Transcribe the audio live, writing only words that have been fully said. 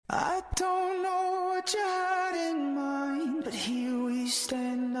I don't know what you had in mind, but here we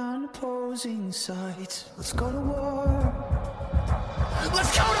stand on opposing sides. Let's go to war.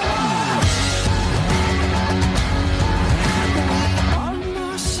 Let's go to war! We arm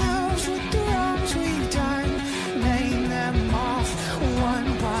ourselves with the wrongs we've done, name them off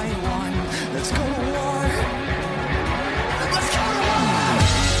one by one. Let's go to war. Let's go to war!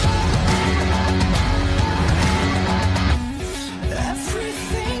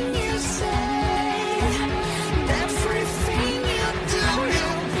 Everything you say, everything you do, you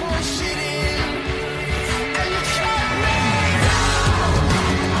push it in, and you cut me down,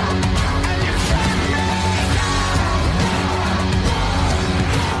 and you cut me down.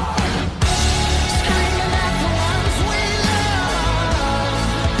 Screaming at the ones we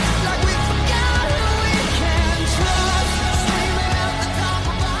love, like we forgot who we can trust. Screaming at the top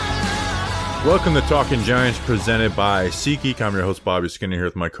of our lungs. Welcome to Talking Giants, presented by SeatGeek. I'm your host, Bobby Skinner, here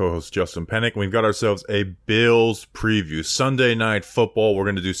with my co-host, Justin Pennick. We've got ourselves a Bills preview. Sunday Night Football. We're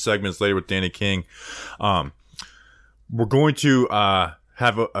going to do segments later with Danny King. We're going to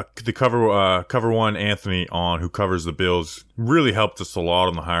have the cover one Anthony on, who covers the Bills. Really helped us a lot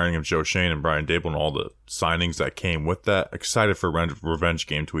on the hiring of Joe Schoen and Brian Dable and all the signings that came with that. Excited for revenge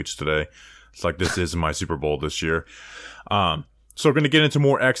game tweets today. It's like this is my Super Bowl this year. So we're going to get into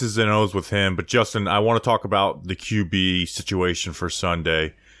more X's and O's with him. But Justin, I want to talk about the QB situation for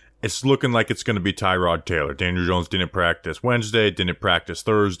Sunday. It's looking like it's going to be Tyrod Taylor. Daniel Jones didn't practice Wednesday, didn't practice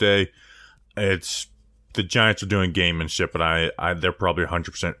Thursday. The Giants are doing gamemanship, but they're probably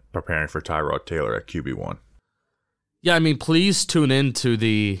 100% preparing for Tyrod Taylor at QB1. Yeah, I mean, please tune in to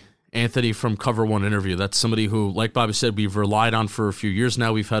the Anthony from Cover One interview. That's somebody who, like Bobby said, we've relied on for a few years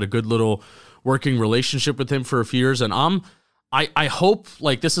now. We've had a good little working relationship with him for a few years, and I hope,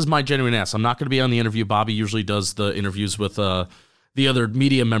 like, this is my genuine ask. I'm not going to be on the interview. Bobby usually does the interviews with the other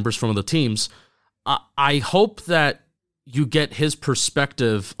media members from the teams. I hope that you get his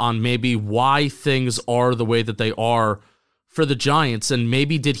perspective on maybe why things are the way that they are for the Giants, and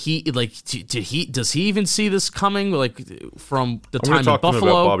maybe does he even see this coming, like, from the time in Buffalo? To him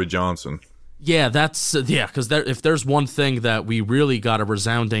about Bobby Johnson. Yeah, because if there's one thing that we really got a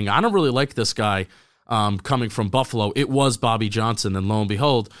resounding, I don't really like this guy. Coming from Buffalo, it was Bobby Johnson, and lo and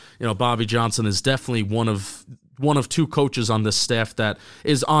behold, Bobby Johnson is definitely one of two coaches on this staff that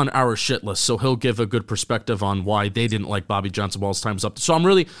is on our shit list. So he'll give a good perspective on why they didn't like Bobby Johnson while his time's up. So I'm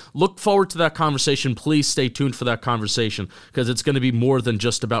really look forward to that conversation. Please stay tuned for that conversation, because it's going to be more than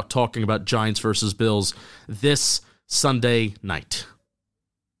just about talking about Giants versus Bills this Sunday night.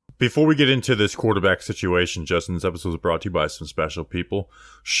 Before we get into this quarterback situation, Justin, this episode is brought to you by some special people.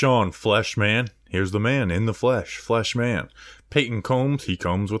 Sean Fleshman, here's the man in the flesh, Fleshman. Peyton Combs, he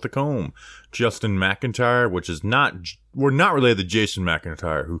combs with a comb. Justin McIntyre, which is we're not related to Jason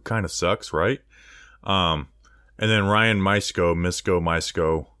McIntyre, who kind of sucks, right? And then Ryan Mysko.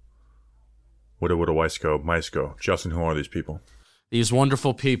 Justin, who are these people? These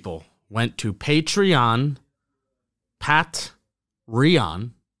wonderful people went to Patreon,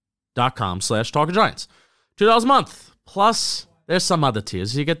 patreon.com/talkinggiants. $2 a month. Plus, there's some other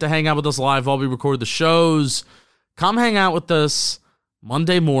tiers. You get to hang out with us live while we record the shows. Come hang out with us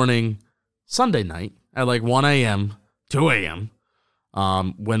Monday morning, Sunday night at like 1 a.m., 2 a.m.,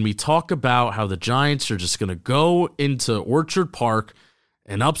 when we talk about how the Giants are just going to go into Orchard Park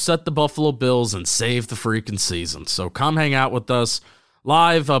and upset the Buffalo Bills and save the freaking season. So come hang out with us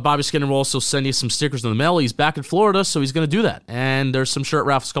live. Bobby Skinner will also send you some stickers in the mail. He's back in Florida, so he's going to do that. And there's some shirt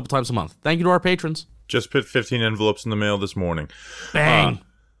raffles a couple times a month. Thank you to our patrons. Just put 15 envelopes in the mail this morning. Bang.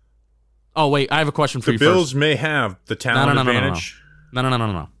 Oh, wait, I have a question for you first. The Bills may have the talent advantage.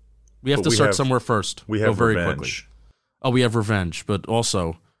 No. We have to start somewhere first. We have very revenge. Quickly. Oh, we have revenge, but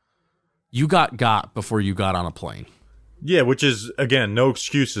also, you got before you got on a plane. Yeah, which is, again, no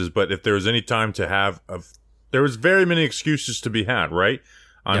excuses, but if there was any time to have... There was very many excuses to be had, right?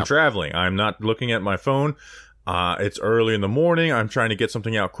 I'm traveling. I'm not looking at my phone. It's early in the morning. I'm trying to get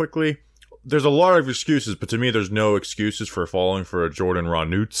something out quickly. There's a lot of excuses, but to me, there's no excuses for falling for a Jordan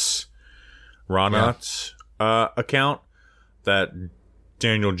Ronauts account that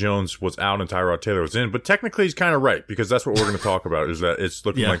Daniel Jones was out and Tyrod Taylor was in. But technically, he's kind of right, because that's what we're going to talk about, is that it's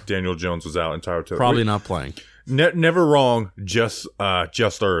looking like Daniel Jones was out and Tyrod Taylor. Probably not playing. Never wrong, just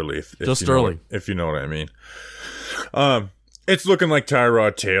early. If you know what I mean. It's looking like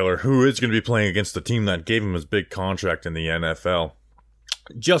Tyrod Taylor, who is going to be playing against the team that gave him his big contract in the NFL.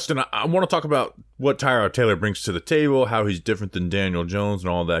 Justin, I want to talk about what Tyrod Taylor brings to the table, how he's different than Daniel Jones and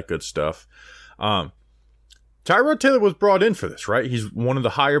all that good stuff. Tyrod Taylor was brought in for this, right? He's one of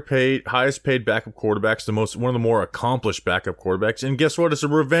the highest paid backup quarterbacks, one of the more accomplished backup quarterbacks. And guess what? It's a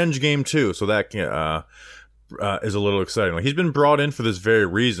revenge game too. So that is a little exciting. Like, he's been brought in for this very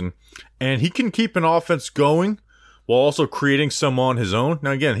reason, and he can keep an offense going while also creating some on his own.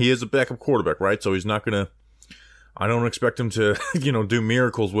 Now, again, he is a backup quarterback, right? So he's not going to, I don't expect him to, do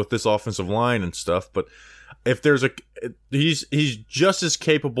miracles with this offensive line and stuff. But if there's he's just as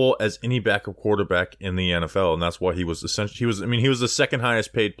capable as any backup quarterback in the NFL. And that's why he was he was the second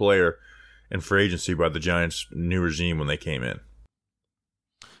highest paid player in free agency by the Giants' new regime when they came in.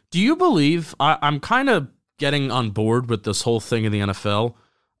 Do you believe, I'm kind of getting on board with this whole thing in the NFL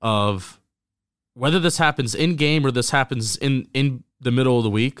of whether this happens in game or this happens in the middle of the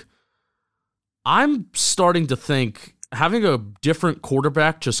week. I'm starting to think having a different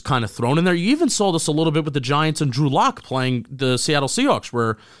quarterback just kind of thrown in there. You even saw this a little bit with the Giants and Drew Lock playing the Seattle Seahawks,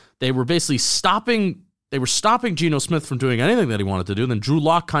 where they were basically stopping Geno Smith from doing anything that he wanted to do. And then Drew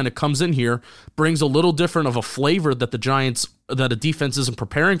Lock kind of comes in here, brings a little different of a flavor that that a defense isn't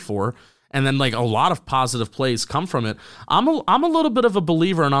preparing for. And then, like, a lot of positive plays come from it. I'm a little bit of a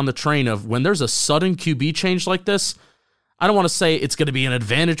believer and on the train of when there's a sudden QB change like this, I don't want to say it's going to be an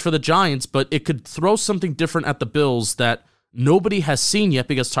advantage for the Giants, but it could throw something different at the Bills that nobody has seen yet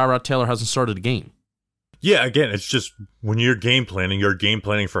because Tyrod Taylor hasn't started a game. Yeah, again, it's just when you're game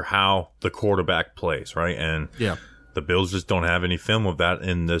planning for how the quarterback plays, right? And yeah, the Bills just don't have any film of that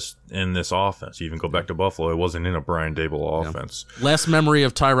in this offense. You even go back to Buffalo, it wasn't in a Brian Daboll offense. Yeah. Last memory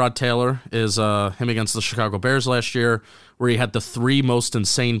of Tyrod Taylor is him against the Chicago Bears last year, where he had the 3 most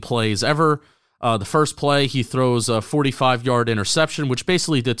insane plays ever. The first play, he throws a 45-yard interception, which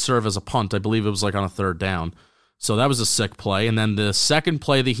basically did serve as a punt. I believe it was like on a 3rd down. So that was a sick play. And then the second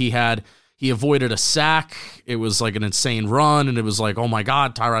play that he had, he avoided a sack. It was like an insane run, and it was like, oh my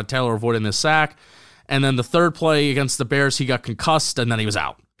God, Tyrod Taylor avoiding this sack. And then the third play against the Bears, he got concussed, and then he was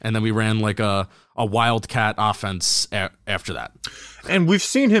out. And then we ran like a wildcat offense after that. And we've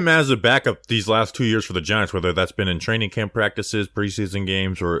seen him as a backup these last 2 years for the Giants, whether that's been in training camp practices, preseason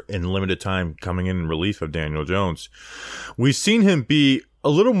games, or in limited time coming in relief of Daniel Jones. We've seen him play a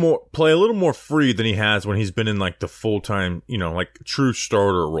little more free than he has when he's been in like the full-time, like true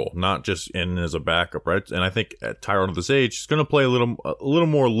starter role, not just in as a backup, right? And I think at Tyrod at this age, he's going to play a little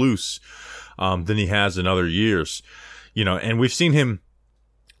more loose than he has in other years, and we've seen him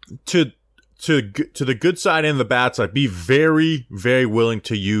to the good side and the bad side be very, very willing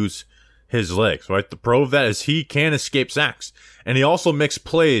to use his legs, right? The pro of that is he can escape sacks, and he also makes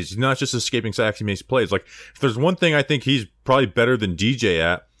plays. He's not just escaping sacks, he makes plays. Like, if there's one thing I think he's probably better than DJ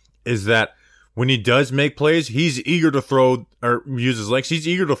at, is that when he does make plays, he's eager to throw or use his legs. He's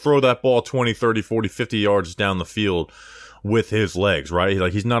eager to throw that ball 20, 30, 40, 50 yards down the field with his legs, right?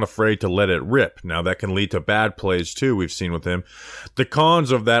 Like, he's not afraid to let it rip. Now, that can lead to bad plays too, we've seen with him. The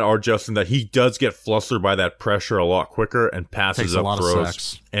cons of that are, Justin, that he does get flustered by that pressure a lot quicker and passes up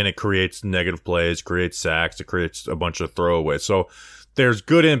throws, and it creates negative plays, creates sacks, it creates a bunch of throwaways. So there's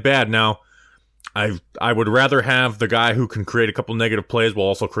good and bad. Now, I would rather have the guy who can create a couple negative plays while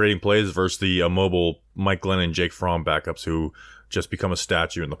also creating plays versus the mobile Mike Glennon, Jake Fromm backups who just become a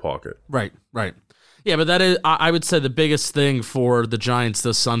statue in the pocket. Right. Yeah, but that is, I would say, the biggest thing for the Giants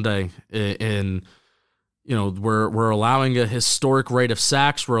this Sunday. We're allowing a historic rate of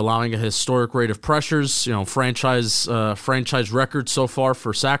sacks. We're allowing a historic rate of pressures. Franchise record so far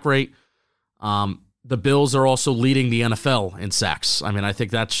for sack rate. The Bills are also leading the NFL in sacks. I mean, I think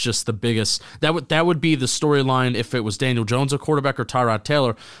that's just the biggest. That would be the storyline if it was Daniel Jones, a quarterback, or Tyrod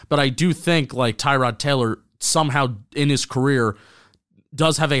Taylor. But I do think like Tyrod Taylor somehow in his career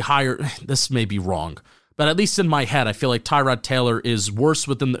does have a higher, this may be wrong, but at least in my head, I feel like Tyrod Taylor is worse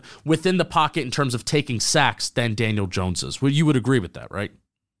within the pocket in terms of taking sacks than Daniel Jones is. Well, you would agree with that, right?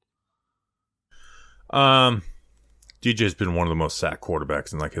 DJ's been one of the most sacked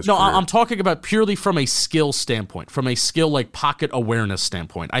quarterbacks in like his career. No, I'm talking about purely from a skill standpoint, from a skill like pocket awareness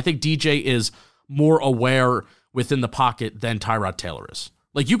standpoint. I think DJ is more aware within the pocket than Tyrod Taylor is.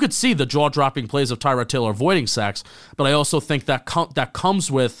 Like, you could see the jaw-dropping plays of Tyrod Taylor avoiding sacks, but I also think that comes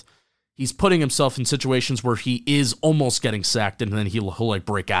with he's putting himself in situations where he is almost getting sacked, and then he'll like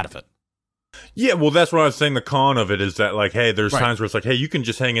break out of it. Yeah, well, that's what I was saying. The con of it is that, like, hey, there's times where it's like, hey, you can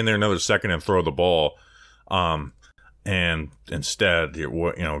just hang in there another second and throw the ball, and instead,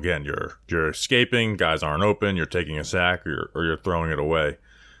 again, you're escaping, guys aren't open, you're taking a sack, or you're throwing it away.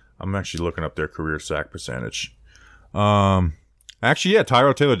 I'm actually looking up their career sack percentage. Actually, yeah,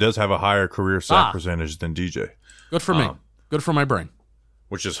 Tyrod Taylor does have a higher career sack percentage than DJ. Good for me. Good for my brain.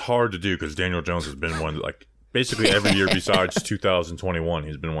 Which is hard to do because Daniel Jones has been one like basically every year besides 2021,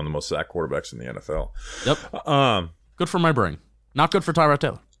 he's been one of the most sacked quarterbacks in the NFL. Yep. Good for my brain. Not good for Tyrod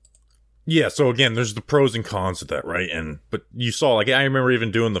Taylor. Yeah, so again, there's the pros and cons of that, right? But you saw, like, I remember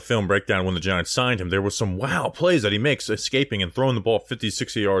even doing the film breakdown when the Giants signed him. There was some plays that he makes, escaping and throwing the ball 50,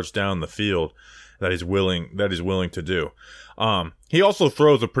 60 yards down the field that he's willing to do. He also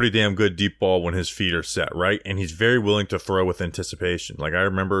throws a pretty damn good deep ball when his feet are set, right? And he's very willing to throw with anticipation. Like, I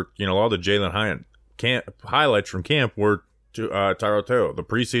remember, a lot of the Jalen Hyatt highlights from camp were to Tyrod Taylor. The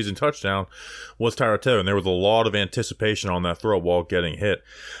preseason touchdown was Tyrod Taylor, and there was a lot of anticipation on that throw while getting hit.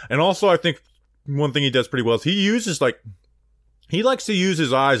 And also, I think one thing he does pretty well is he likes to use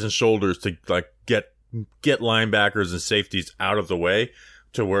his eyes and shoulders to get linebackers and safeties out of the way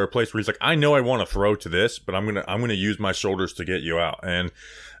to where a place where he's like, I know I want to throw to this, but I'm gonna use my shoulders to get you out. And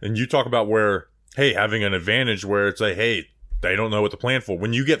you talk about where, hey, having an advantage where it's like, hey, they don't know what to plan for.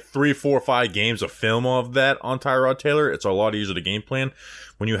 When you get 3, 4, 5 games of film of that on Tyrod Taylor, it's a lot easier to game plan.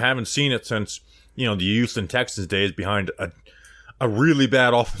 When you haven't seen it since, the Houston Texans days behind a really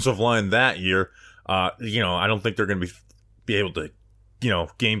bad offensive line that year, I don't think they're going to be able to,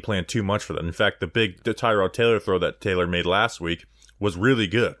 game plan too much for that. In fact, the Tyrod Taylor throw that Taylor made last week was really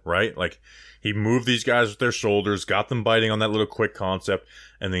good, right? Like, he moved these guys with their shoulders, got them biting on that little quick concept,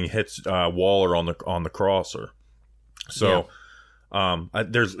 and then he hits Waller on the crosser. So,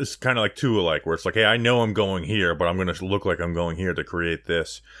 it's kind of like two alike, where it's like, hey, I know I'm going here, but I'm going to look like I'm going here to create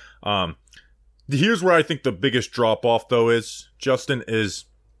this. Here's where I think the biggest drop off, though, is Justin, is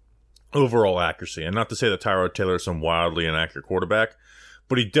overall accuracy. And not to say that Tyrod Taylor is some wildly inaccurate quarterback,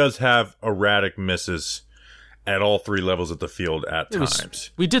 but he does have erratic misses at all 3 levels of the field at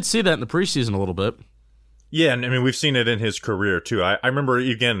times. We did see that in the preseason a little bit. Yeah, and I mean, we've seen it in his career, too. I remember,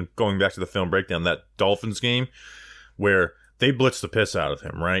 again, going back to the film breakdown, that Dolphins game where they blitzed the piss out of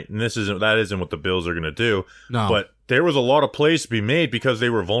him, right? And that isn't what the Bills are going to do. No. But there was a lot of plays to be made because they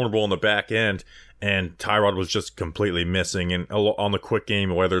were vulnerable on the back end, and Tyrod was just completely missing. And on the quick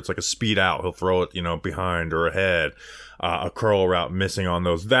game, whether it's like a speed out, he'll throw it, behind or ahead, a curl route, missing on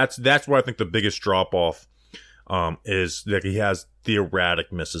those. That's where I think the biggest drop off is that he has the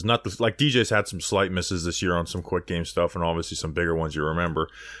erratic misses. Not like DJ's had some slight misses this year on some quick game stuff, and obviously some bigger ones you remember.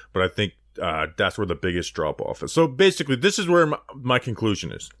 But I think that's where the biggest drop off is. So basically, this is where my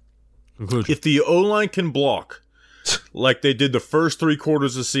conclusion is. If the O-line can block like they did the first 3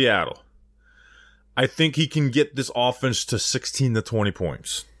 quarters of Seattle, I think he can get this offense to 16 to 20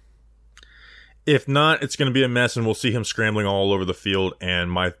 points. If not, it's going to be a mess, and we'll see him scrambling all over the field.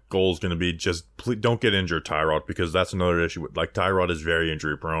 And my goal is going to be just don't get injured, Tyrod, because that's another issue. Like, Tyrod is very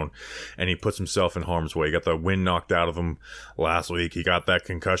injury prone, and he puts himself in harm's way. He got the wind knocked out of him last week. He got that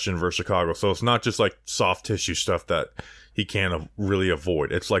concussion versus Chicago. So it's not just like soft tissue stuff that he can't really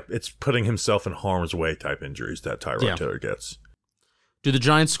avoid. It's like it's putting himself in harm's way type injuries that Tyrod Taylor gets. Do the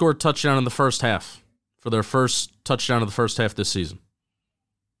Giants score a touchdown in the first half for their first touchdown of the first half this season?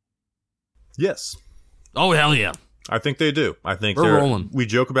 Yes. Oh, hell yeah. I think they do. I think they're rolling. We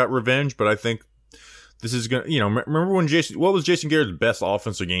joke about revenge, but I think this is going to, remember when what was Jason Garrett's best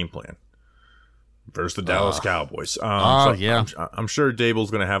offensive game plan versus the Dallas Cowboys? Yeah. I'm sure Dable's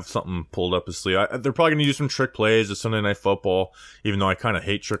going to have something pulled up his sleeve. They're probably going to do some trick plays at Sunday Night Football, even though I kind of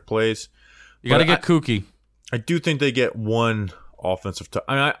hate trick plays. You got to get kooky. I do think they get one offensive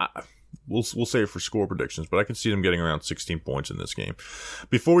We'll save it for score predictions, but I can see them getting around 16 points in this game.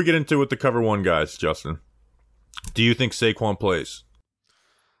 Before we get into it with the cover 1 guys, Justin, do you think Saquon plays?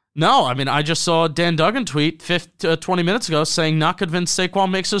 No, I mean, I just saw Dan Duggan tweet 20 minutes ago saying not convinced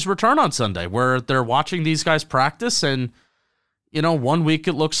Saquon makes his return on Sunday, where they're watching these guys practice, and, 1 week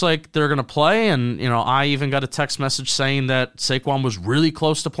it looks like they're going to play, and, I even got a text message saying that Saquon was really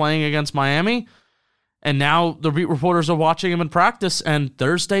close to playing against Miami. And now the beat reporters are watching him in practice, and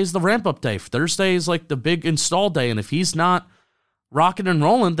Thursday's the ramp-up day. Thursday is like the big install day, and if he's not rocking and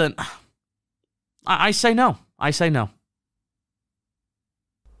rolling, then I say no. I say no.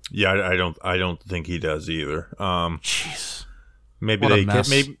 Yeah, I don't think he does either. Jeez. Maybe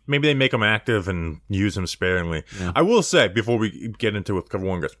they make him active and use him sparingly. Yeah. I will say, before we get into it with cover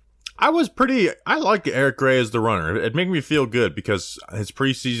 1 guys, I like Eric Gray as the runner. It made me feel good because his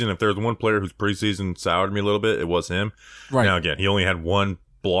preseason, if there's one player whose preseason soured me a little bit, it was him. Right. Now, again, he only had 1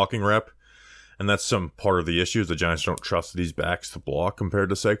 blocking rep, and that's some part of the issue is the Giants don't trust these backs to block compared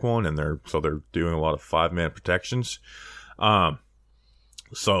to Saquon, and they're doing a lot of 5-man protections. And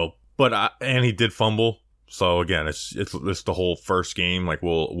he did fumble. So again, it's the whole first game. Like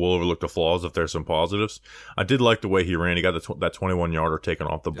we'll overlook the flaws if there's some positives. I did like the way he ran. He got that 21-yarder taken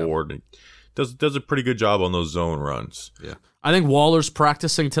off the board. He does a pretty good job on those zone runs. Yeah, I think Waller's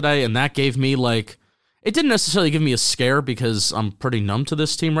practicing today, and that gave me like It didn't necessarily give me a scare because I'm pretty numb to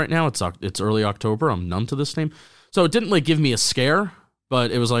this team right now. It's early October. I'm numb to this team. So it didn't like give me a scare,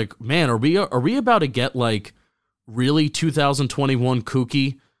 but it was like, man, are we about to get like really 2021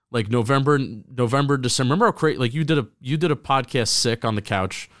 kooky, like November, December? Remember how crazy, like you did a podcast Sick on the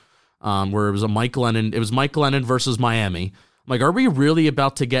couch, where it was Mike Glennon versus Miami. Like, are we really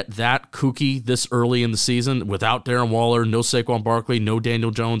about to get that kooky this early in the season without Darren Waller, no Saquon Barkley, no Daniel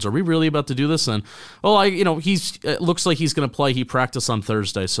Jones? Are we really about to do this? And it looks like he's going to play. He practiced on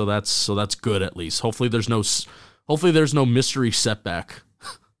Thursday, so that's good at least. Hopefully there's no mystery setback.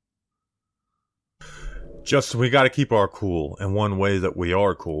 Justin, we got to keep our cool, and one way that we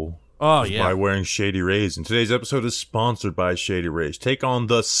are cool is by wearing Shady Rays. And today's episode is sponsored by Shady Rays. Take on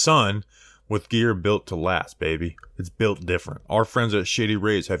the sun with gear built to last, baby. It's built different. Our friends at Shady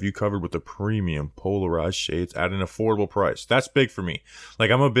Rays have you covered with the premium polarized shades at an affordable price. That's big for me.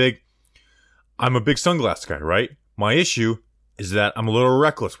 Like, I'm a big sunglass guy, right? My issue is that I'm a little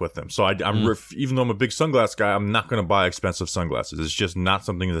reckless with them. So even though I'm a big sunglass guy, I'm not going to buy expensive sunglasses. It's just not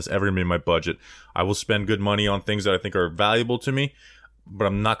something that's ever going to be in my budget. I will spend good money on things that I think are valuable to me, but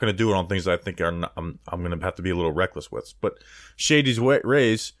I'm not going to do it on things that I think I'm going to have to be a little reckless with. But Shady's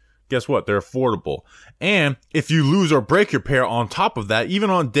Rays, guess what? They're affordable. And if you lose or break your pair on top of that, even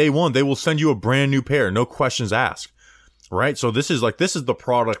on day one, they will send you a brand new pair. No questions asked. Right? So this is the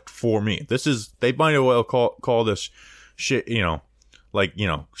product for me. They might as well call this shit,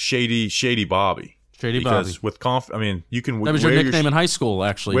 Shady Bobby. Shady because Bobby. You can that was your nickname in high school,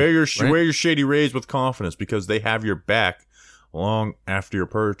 actually. Wear your Shady Rays with confidence because they have your back long after your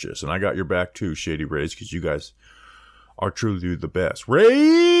purchase. And I got your back too, Shady Rays, because you guys are truly the best.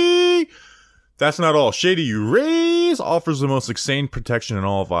 Ray! That's not all. Shady Rays offers the most insane protection in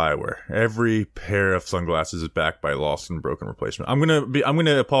all of eyewear. Every pair of sunglasses is backed by lost and broken replacement. I'm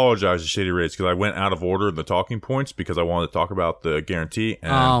gonna apologize to Shady Rays because I went out of order in the talking points because I wanted to talk about the guarantee.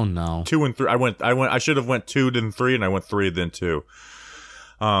 And oh no, 2 and 3. I should have went 2 then 3, and I went 3 then 2.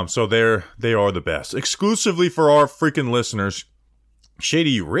 So they are the best. Exclusively for our freaking listeners,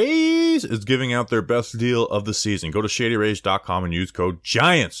 Shady Rays is giving out their best deal of the season. Go to ShadyRays.com and use code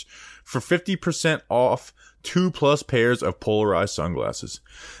GIANTS for 50% off 2+ pairs of polarized sunglasses.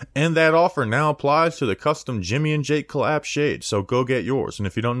 And that offer now applies to the custom Jimmy and Jake collab shade. So go get yours. And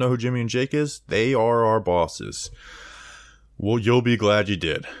if you don't know who Jimmy and Jake is, they are our bosses. Well, you'll be glad you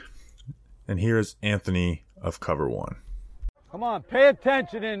did. And here's Anthony of Cover One. Come on, pay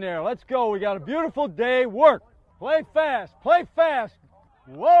attention in there. Let's go. We got a beautiful day. Work. Play fast. Play fast.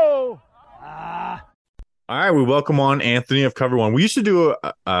 Whoa. All right, we welcome on Anthony of Cover One. We used to do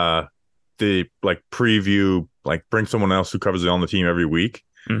the preview, bring someone else who covers it on the team every week.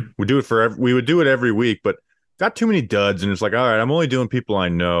 We would do it every week, but got too many duds, and it's like, all right, I'm only doing people I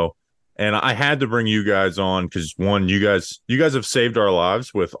know. And I had to bring you guys on because one, you guys have saved our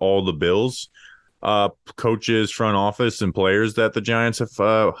lives with all the Bills coaches, front office, and players that the Giants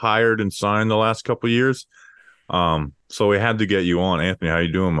have hired and signed the last couple of years. So we had to get you on. Anthony, how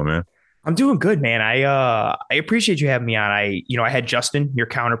you doing, my man? I'm doing good, man. I appreciate you having me on. I had Justin, your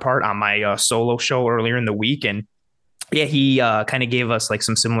counterpart, on my solo show earlier in the week, and yeah, he kind of gave us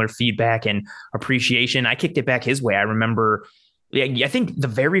some similar feedback and appreciation. I kicked it back his way. I remember, I think the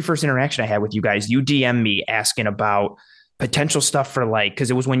very first interaction I had with you guys, you DM'd me asking about potential stuff for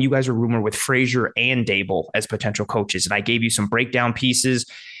because it was when you guys were rumored with Frazier and Dable as potential coaches, and I gave you some breakdown pieces.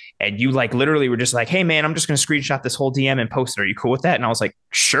 And you literally were just like, hey, man, I'm just going to screenshot this whole DM and post it. Are you cool with that? And I was like,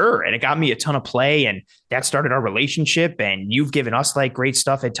 sure. And it got me a ton of play. And that started our relationship. And you've given us great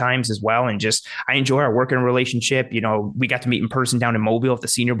stuff at times as well. And just I enjoy our working relationship. We got to meet in person down in Mobile at the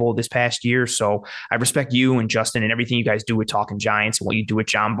Senior Bowl this past year. So I respect you and Justin and everything you guys do with Talking Giants and what you do with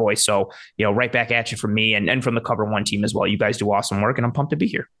John Boy. So, right back at you from me and from the Cover One team as well. You guys do awesome work. And I'm pumped to be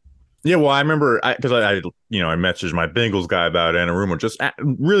here. Yeah, well, I remember because I messaged my Bengals guy about it, and a rumor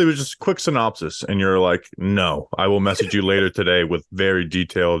really was just a quick synopsis, and you're like, no, I will message you later today with very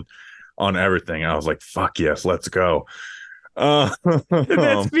detailed on everything. And I was like, fuck yes, let's go.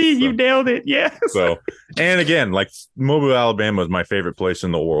 That's me. You nailed it. Yes. So, and again, Mobile, Alabama is my favorite place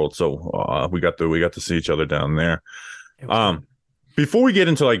in the world, so we got to see each other down there. Before we get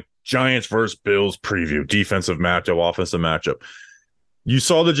into Giants versus Bills preview, defensive matchup, offensive matchup. You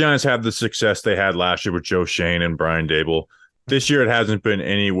saw the Giants have the success they had last year with Joe Shane and Brian Dable. This year, it hasn't been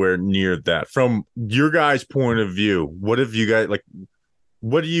anywhere near that. From your guys' point of view, what have you guys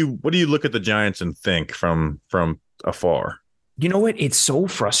What do you look at the Giants and think from afar? You know what? It's so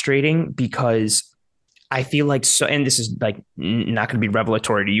frustrating because I feel and this is not going to be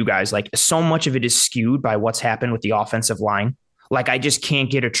revelatory to you guys. So much of it is skewed by what's happened with the offensive line. Like, I just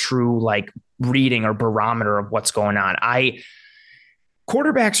can't get a true like reading or barometer of what's going on.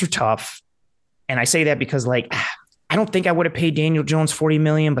 Quarterbacks are tough. And I say that because like, I don't think I would have paid Daniel Jones $40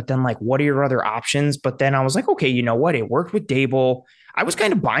 million, but then like, what are your other options? But then I was like, okay, you know what? It worked with Dable. I was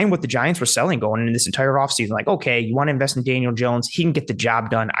kind of buying what the Giants were selling going into this entire offseason. Like, okay, you want to invest in Daniel Jones. He can get the job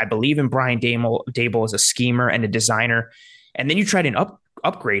done. I believe in Brian Dable as a schemer and a designer. And then you tried and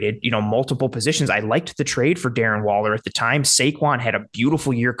upgraded, multiple positions. I liked the trade for Darren Waller at the time. Saquon had a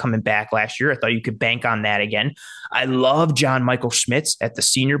beautiful year coming back last year. I thought you could bank on that again. I love John Michael Schmitz at the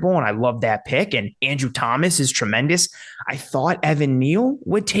Senior Bowl, and I love that pick. And Andrew Thomas is tremendous. I thought Evan Neal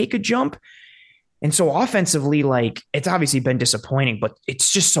would take a jump. And so offensively, like, it's obviously been disappointing, but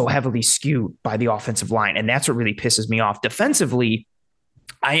it's just so heavily skewed by the offensive line. And that's what really pisses me off. Defensively,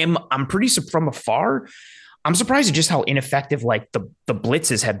 I'm pretty from afar. I'm surprised at just how ineffective like the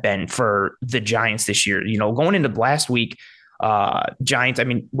blitzes have been for the Giants this year. Going into last week, Giants, I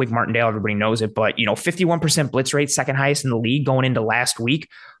mean, Wink Martindale, everybody knows it, but 51% blitz rate, second highest in the league going into last week.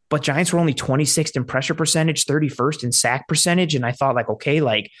 But Giants were only 26th in pressure percentage, 31st in sack percentage. And I thought like, okay,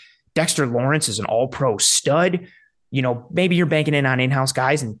 like Dexter Lawrence is an all-pro stud. Maybe you're banking in-house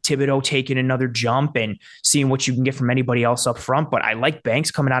guys and Thibodeau taking another jump and seeing what you can get from anybody else up front. But I like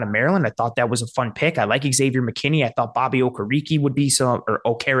Banks coming out of Maryland. I thought that was a fun pick. I like Xavier McKinney. I thought Bobby Okereke would be or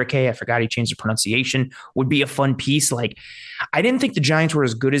Okereke, I forgot he changed the pronunciation, would be a fun piece. Like, I didn't think the Giants were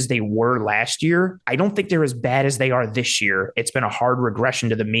as good as they were last year. I don't think they're as bad as they are this year. It's been a hard regression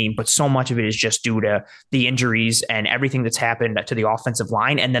to the mean, but so much of it is just due to the injuries and everything that's happened to the offensive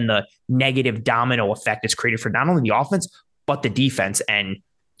line. And then the negative domino effect it's created for not only the offense, but the defense. And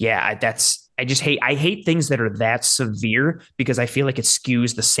yeah, I hate things that are that severe because I feel like it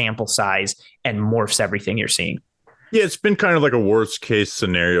skews the sample size and morphs everything you're seeing. Yeah, it's been kind of like a worst case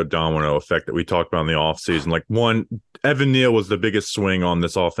scenario domino effect that we talked about in the offseason. Like Evan Neal was the biggest swing on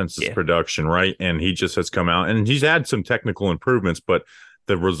this offense's production, right? And he just has come out and he's had some technical improvements, but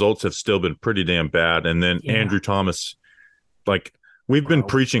the results have still been pretty damn bad. And then Andrew Thomas, like we've been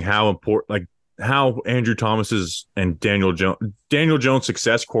preaching how important, like how Andrew Thomas's and Daniel Jones'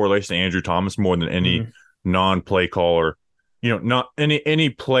 success correlates to Andrew Thomas more than any non-play caller. Not any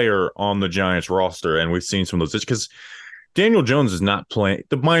player on the Giants roster, and we've seen some of those because Daniel Jones is not playing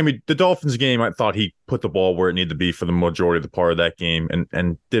the Dolphins game. I thought he put the ball where it needed to be for the majority of the part of that game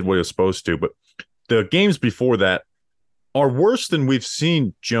and did what he was supposed to. But the games before that are worse than we've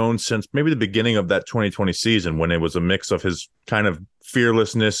seen Jones since maybe the beginning of that 2020 season when it was a mix of his kind of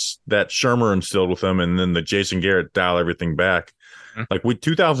fearlessness that Shermer instilled with him and then the Jason Garrett dial everything back. Like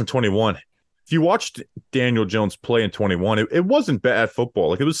 2021. If you watched Daniel Jones play in 21, it wasn't bad football.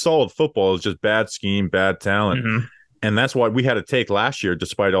 Like it was solid football. It was just bad scheme, bad talent. And that's why we had to take last year,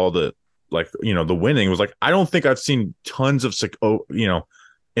 despite all the, the winning. It was like, I don't think I've seen tons of,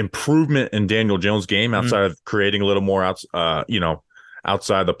 improvement in Daniel Jones' game outside of creating a little more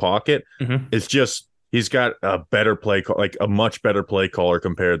outside the pocket. It's just, he's got a better a much better play caller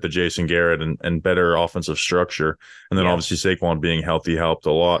compared to Jason Garrett and better offensive structure. And then obviously Saquon being healthy helped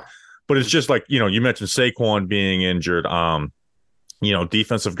a lot. But it's just like, you mentioned Saquon being injured,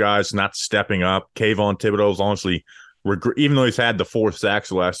 defensive guys not stepping up. Kayvon Thibodeau's honestly, even though he's had the 4 sacks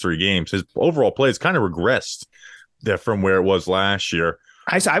the last 3 games, his overall play has kind of regressed from where it was last year.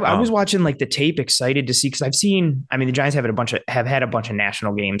 I was watching like the tape, excited to see because the Giants have had a bunch of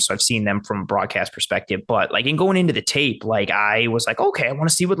national games, so I've seen them from a broadcast perspective. But like in going into the tape, like I was like, okay, I want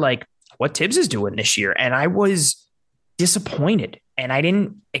to see what Tibbs is doing this year, and I was disappointed, and I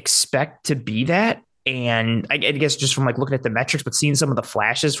didn't expect to be that. And I guess just from like looking at the metrics, but seeing some of the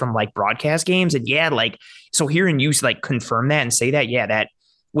flashes from like broadcast games, and so hearing you like confirm that and say that,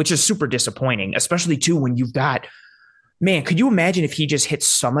 which is super disappointing, especially too when you've got. Man, could you imagine if he just hits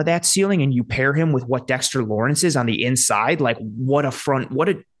some of that ceiling and you pair him with what Dexter Lawrence is on the inside? Like what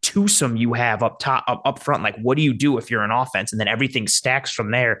a twosome you have up front. Like, what do you do if you're an offense? And then everything stacks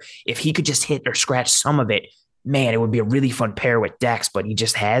from there. If he could just hit or scratch some of it, man, it would be a really fun pair with Dex, but he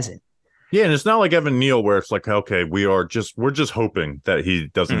just hasn't. Yeah, and it's not like Evan Neal where it's like, okay, we're just hoping that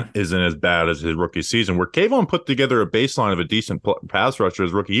he isn't as bad as his rookie season. Where Kayvon put together a baseline of a decent pass rusher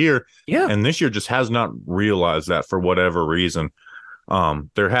his rookie year, and this year just has not realized that for whatever reason.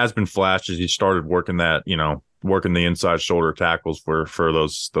 There has been flashes. He started working working the inside shoulder tackles for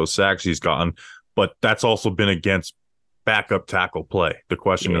those sacks he's gotten, but that's also been against backup tackle play. The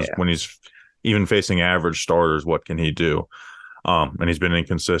question is when he's even facing average starters, what can he do? And he's been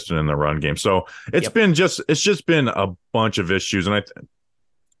inconsistent in the run game. So it's just been a bunch of issues. And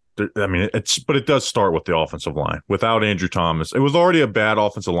but it does start with the offensive line. Without Andrew Thomas, it was already a bad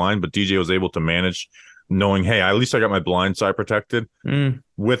offensive line, but DJ was able to manage knowing, hey, at least I got my blind side protected.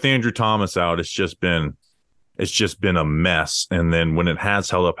 With Andrew Thomas out, it's just been a mess. And then when it has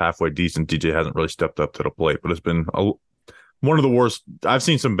held up halfway decent, DJ hasn't really stepped up to the plate. But it's been one of the worst. I've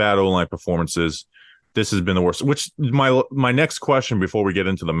seen some bad O-line performances. This has been the worst. Which my next question before we get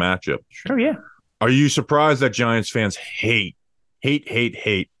into the matchup. Sure, yeah. Are you surprised that Giants fans hate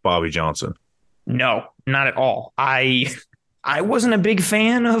Bobby Johnson? No, not at all. I wasn't a big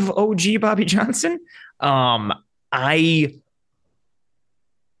fan of OG Bobby Johnson. I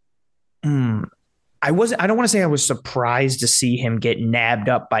don't want to say I was surprised to see him get nabbed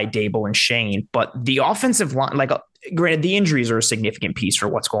up by Dable and Shane, but the offensive line, granted, the injuries are a significant piece for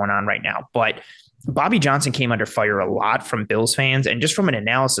what's going on right now, but Bobby Johnson came under fire a lot from Bills fans, and just from an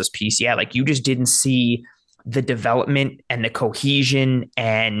analysis piece, yeah, you just didn't see the development and the cohesion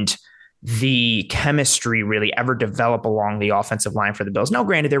and the chemistry really ever develop along the offensive line for the Bills. Now,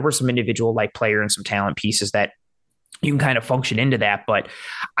 granted, there were some individual player and some talent pieces that you can kind of function into that, but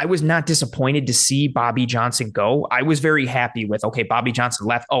I was not disappointed to see Bobby Johnson go. I was very happy with, okay, Bobby Johnson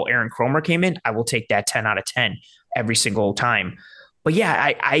left. Oh, Aaron Cromer came in. I will take that 10 out of 10 every single time. But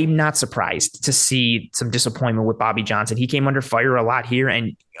yeah, I'm not surprised to see some disappointment with Bobby Johnson. He came under fire a lot here.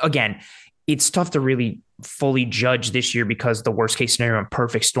 And again, it's tough to really fully judge this year because the worst case scenario and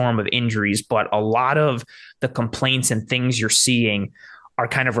perfect storm of injuries, but a lot of the complaints and things you're seeing are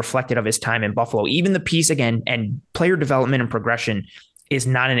kind of reflected of his time in Buffalo. Even the piece, again, and player development and progression is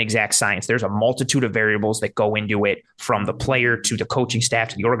not an exact science. There's a multitude of variables that go into it, from the player to the coaching staff,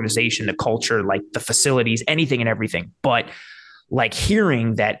 to the organization, the culture, the facilities, anything and everything. But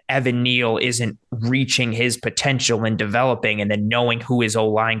hearing that Evan Neal isn't reaching his potential and developing, and then knowing who his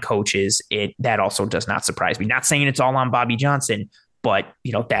O-line coach is, that also does not surprise me. Not saying it's all on Bobby Johnson, but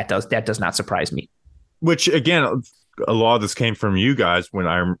that does not surprise me. Which, again, a lot of this came from you guys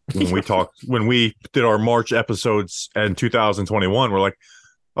when we did our March episodes in 2021. We're like,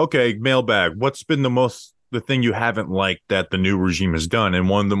 okay, mailbag, what's been the thing you haven't liked that the new regime has done? And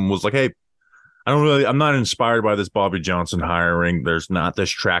one of them was like, hey, I'm not inspired by this Bobby Johnson hiring. There's not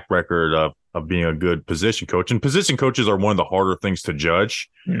this track record of being a good position coach. And position coaches are one of the harder things to judge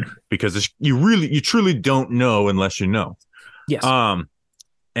because you truly don't know unless you know. Yes.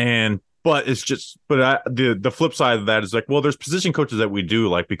 But the flip side of that is well, there's position coaches that we do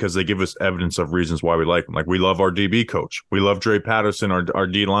like because they give us evidence of reasons why we like them. We love our DB coach. We love Dre Patterson, our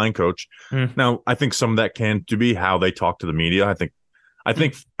D line coach. Now, I think some of that can be how they talk to the media. I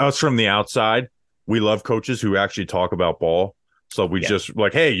think us from the outside, we love coaches who actually talk about ball. So we just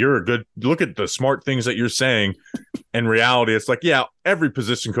hey, you're a good, look at the smart things that you're saying. In reality, it's every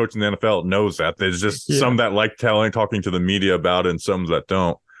position coach in the NFL knows that. There's just some that like talking to the media about it and some that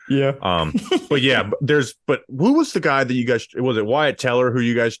don't. Yeah. But who was the guy that you guys, was it Wyatt Teller who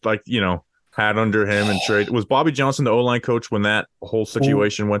you guys had under him and trade? Was Bobby Johnson the O-line coach when that whole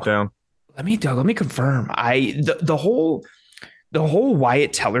situation went down? Let me confirm. The whole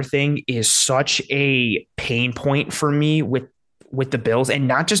Wyatt Teller thing is such a pain point for me with the Bills, and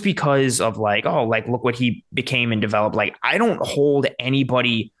not just because of look what he became and developed. I don't hold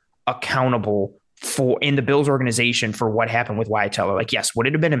anybody accountable in the Bills organization for what happened with Wyatt Teller. Yes, would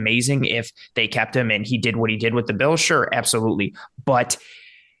it have been amazing if they kept him and he did what he did with the Bills? Sure, absolutely. But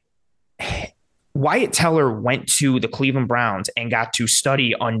Wyatt Teller went to the Cleveland Browns and got to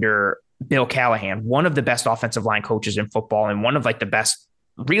study under Bill Callahan, one of the best offensive line coaches in football and one of the best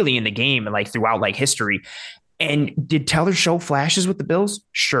really in the game and throughout history. And did Teller show flashes with the Bills?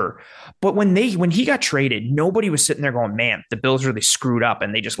 Sure. But when he got traded, nobody was sitting there going, man, the Bills really screwed up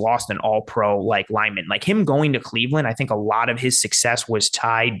and they just lost an all-pro lineman. Him going to Cleveland, I think a lot of his success was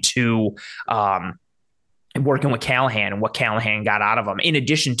tied to working with Callahan and what Callahan got out of him, in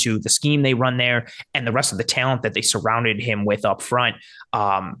addition to the scheme they run there and the rest of the talent that they surrounded him with up front.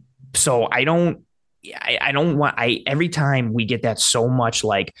 So every time we get that so much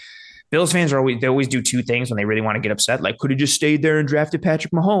Bills fans they always do two things when they really want to get upset. Could have just stayed there and drafted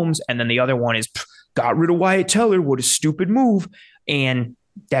Patrick Mahomes. And then the other one is got rid of Wyatt Teller. What a stupid move. And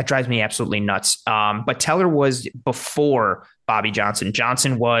that drives me absolutely nuts. But Teller was before Bobby Johnson.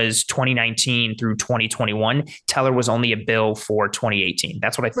 Johnson was 2019 through 2021. Teller was only a Bill for 2018.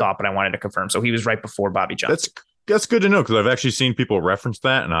 That's what I thought, but I wanted to confirm. So he was right before Bobby Johnson. That's good to know, because I've actually seen people reference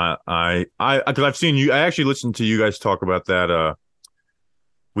that. And because I've seen you, I actually listened to you guys talk about that.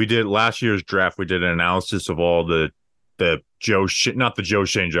 We did last year's draft. We did an analysis of all not the Joe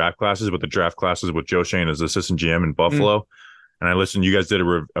Schoen draft classes, but the draft classes with Joe Schoen as assistant GM in Buffalo. And I listened. You guys did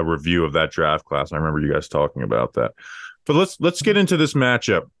a review of that draft class. And I remember you guys talking about that. But let's get into this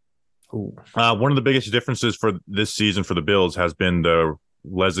matchup. One of the biggest differences for this season for the Bills has been the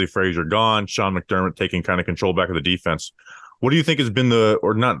Leslie Frazier gone, Sean McDermott taking kind of control back of the defense. What do you think has been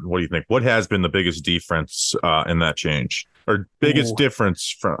what has been the biggest difference in that change, or biggest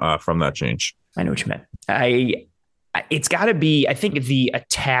difference from that change? I know what you meant. It's got to be, I think, the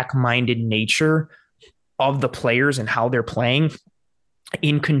attack-minded nature of the players and how they're playing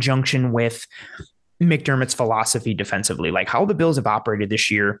in conjunction with McDermott's philosophy defensively, like how the Bills have operated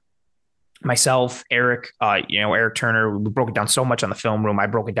this year. Myself, Eric, Eric Turner, we broke it down so much on the film room. I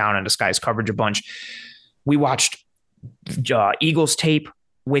broke it down on Disguise Coverage a bunch. We watched Eagles tape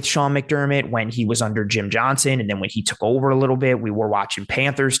with Sean McDermott when he was under Jim Johnson. And then when he took over a little bit, we were watching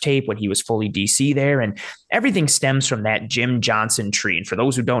Panthers tape when he was fully DC there. And everything stems from that Jim Johnson tree. And for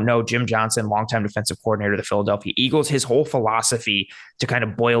those who don't know, Jim Johnson, longtime defensive coordinator of the Philadelphia Eagles, his whole philosophy, to kind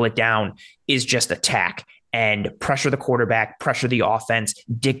of boil it down, is just attack and pressure the quarterback, pressure the offense,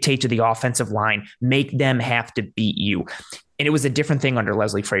 dictate to the offensive line, make them have to beat you. And it was a different thing under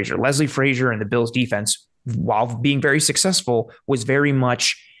Leslie Frazier. Leslie Frazier and the Bills defense, while being very successful, was very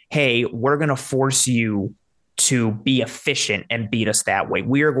much, hey, we're going to force you to be efficient and beat us that way.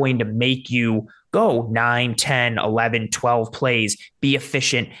 We are going to make you go 9, 10, 11, 12 plays, be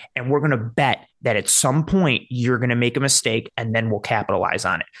efficient, and we're going to bet that at some point you're going to make a mistake and then we'll capitalize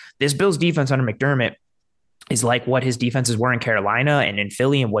on it. This Bills defense under McDermott is like what his defenses were in Carolina and in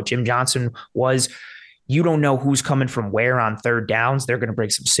Philly and what Jim Johnson was. You don't know who's coming from where on third downs. They're going to bring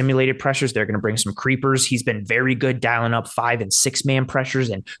some simulated pressures. They're going to bring some creepers. He's been very good dialing up 5 and 6 man pressures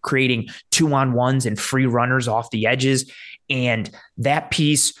and creating 2-on-1s and free runners off the edges. And that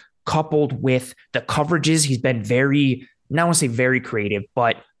piece, coupled with the coverages, he's been very, not want to say very creative,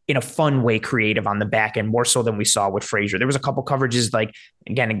 but in a fun way creative on the back end, more so than we saw with Frazier. There was a couple coverages, like,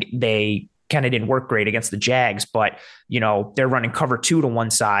 again, they kind of didn't work great against the Jags, but they're running cover 2 to one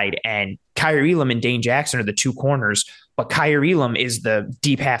side, and Kaiir Elam and Dane Jackson are the two corners, but Kaiir Elam is the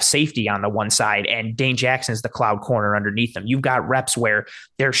deep half safety on the one side, and Dane Jackson is the cloud corner underneath them. You've got reps where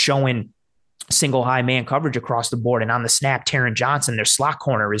they're showing single high man coverage across the board, and on the snap, Taron Johnson, their slot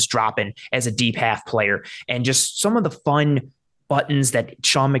corner, is dropping as a deep half player. And just some of the fun buttons that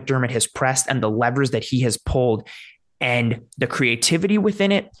Sean McDermott has pressed and the levers that he has pulled and the creativity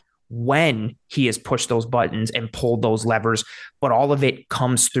within it when he has pushed those buttons and pulled those levers, but all of it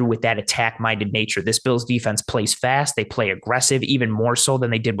comes through with that attack-minded nature. This Bills defense plays fast. They play aggressive, even more so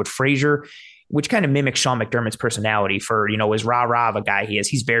than they did with Frazier, which kind of mimics Sean McDermott's personality for, as rah-rah of a guy he is.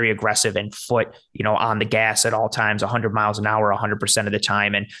 He's very aggressive and foot, on the gas at all times, 100 miles an hour, 100% of the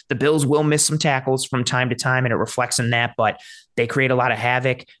time. And the Bills will miss some tackles from time to time, and it reflects in that, but they create a lot of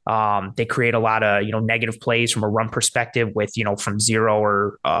havoc. They create a lot of, negative plays from a run perspective with, from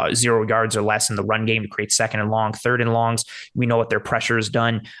 0 yards or less in the run game to create 2nd and long, 3rd and longs. We know what their pressure has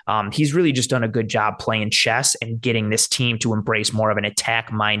done. He's really just done a good job playing chess and getting this team to embrace more of an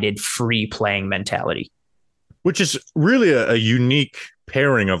attack-minded, free playing mentality. Which is really a unique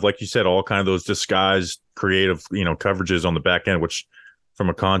pairing of, like you said, all kind of those disguised creative, coverages on the back end, which from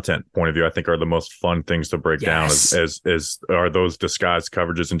a content point of view, I think are the most fun things to break down as are those disguised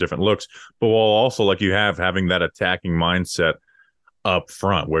coverages and different looks. But while also, like, having that attacking mindset up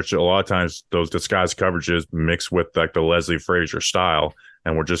front, which a lot of times those disguised coverages mix with like the Leslie Frazier style,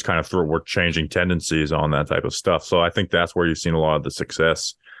 and we're just kind of we're changing tendencies on that type of stuff. So I think that's where you've seen a lot of the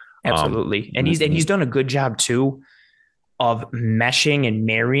success. Absolutely. And he's done a good job too of meshing and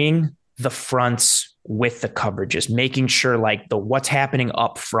marrying the fronts with the coverages, making sure like what's happening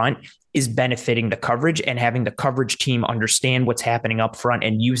up front is benefiting the coverage, and having the coverage team understand what's happening up front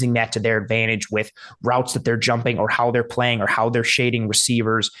and using that to their advantage with routes that they're jumping or how they're playing or how they're shading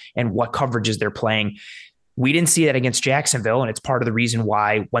receivers and what coverages they're playing. We didn't see that against Jacksonville, and it's part of the reason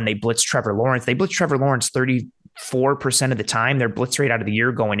why when they blitzed Trevor Lawrence 34% of the time. Their blitz rate out of the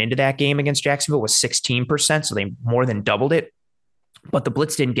year going into that game against Jacksonville was 16%, so they more than doubled it. But the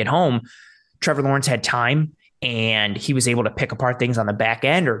blitz didn't get home. Trevor Lawrence had time, and he was able to pick apart things on the back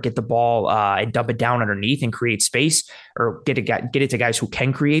end or get the ball and dump it down underneath and create space, or get it to guys who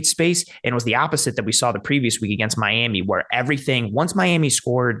can create space. And it was the opposite that we saw the previous week against Miami, where once Miami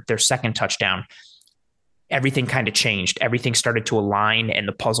scored their second touchdown, everything kind of changed. Everything started to align and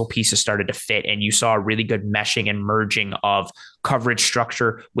the puzzle pieces started to fit. And you saw a really good meshing and merging of coverage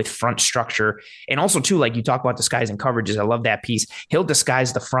structure with front structure. And also too, like you talk about disguising coverages. I love that piece. He'll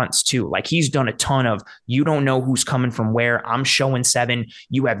disguise the fronts too. Like he's done a ton of, you don't know who's coming from where. I'm showing 7.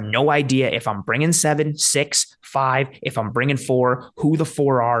 You have no idea if I'm bringing 7, 6, 5, if I'm bringing 4, who the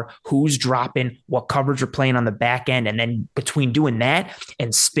 4 are, who's dropping, what coverage we're playing on the back end. And then between doing that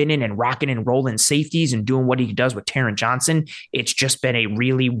and spinning and rocking and rolling safeties and doing what he does with Taron Johnson, it's just been a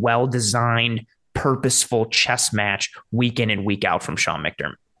really well-designed purposeful chess match week in and week out from Sean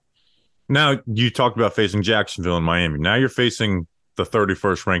McDermott. Now, you talked about facing Jacksonville and Miami. Now you're facing the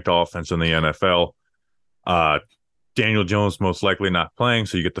 31st ranked offense in the NFL. Daniel Jones most likely not playing,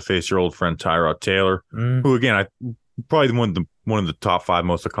 so you get to face your old friend Tyrod Taylor, who again, probably one of the top 5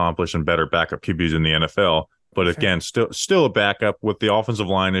 most accomplished and better backup QBs in the NFL. But again, still a backup with the offensive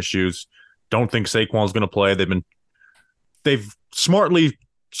line issues. Don't think Saquon's going to play. They've smartly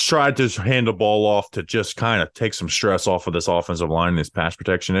tried to hand the ball off to just kind of take some stress off of this offensive line, these pass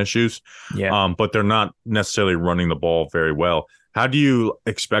protection issues. Yeah. But they're not necessarily running the ball very well. How do you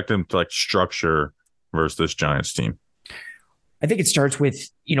expect them to structure versus this Giants team? I think it starts with,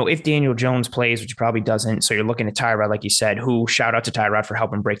 if Daniel Jones plays, which he probably doesn't. So you're looking at Tyrod, like you said, who, shout out to Tyrod for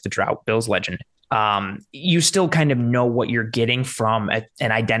helping break the drought, Bills legend. You still kind of know what you're getting from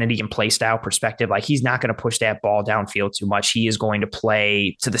an identity and play style perspective. Like, he's not going to push that ball downfield too much. He is going to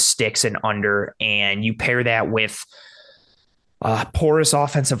play to the sticks and under. And you pair that with porous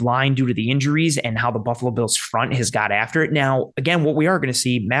offensive line due to the injuries and how the Buffalo Bills front has got after it. Now, again, what we are going to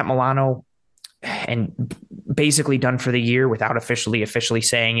see, Matt Milano, and basically done for the year without officially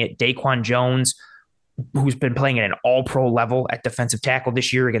saying it. Daquan Jones, who's been playing at an all-pro level at defensive tackle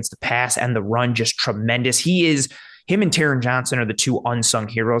this year against the pass and the run, just tremendous. Him and Taron Johnson are the 2 unsung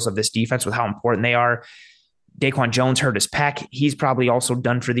heroes of this defense with how important they are. Daquan Jones hurt his pec. He's probably also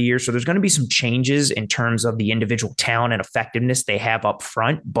done for the year. So there's going to be some changes in terms of the individual talent and effectiveness they have up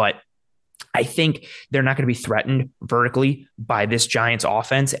front, but I think they're not going to be threatened vertically by this Giants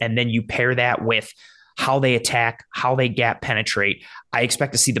offense. And then you pair that with how they attack, how they gap penetrate. I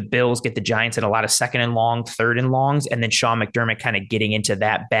expect to see the Bills get the Giants in a lot of 2nd and long, 3rd and longs, and then Sean McDermott kind of getting into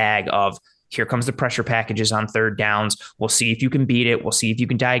that bag of, here comes the pressure packages on 3rd downs. We'll see if you can beat it. We'll see if you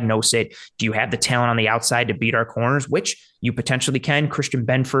can diagnose it. Do you have the talent on the outside to beat our corners, which you potentially can? Christian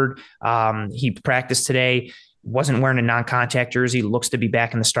Benford, he practiced today. Wasn't wearing a non-contact jersey, looks to be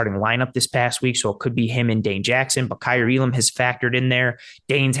back in the starting lineup this past week, so it could be him and Dane Jackson, but Kyer Elam has factored in there.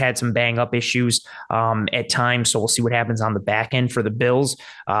 Dane's had some bang-up issues at times, so we'll see what happens on the back end for the Bills.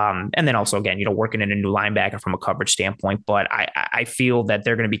 And then also, again, working in a new linebacker from a coverage standpoint, but I feel that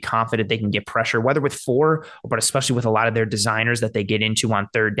they're going to be confident they can get pressure, whether with 4, but especially with a lot of their designers that they get into on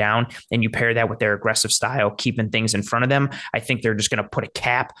 3rd down, and you pair that with their aggressive style, keeping things in front of them. I think they're just going to put a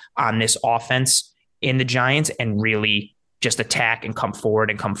cap on this offense in the Giants and really just attack and come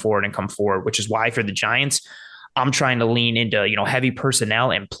forward, which is why for the Giants, I'm trying to lean into, heavy personnel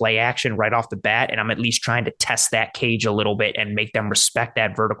and play action right off the bat. And I'm at least trying to test that cage a little bit and make them respect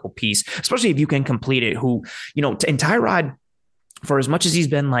that vertical piece, especially if you can complete it, and Tyrod, for as much as he's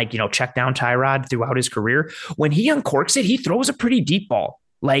been check down Tyrod throughout his career, when he uncorks it, he throws a pretty deep ball.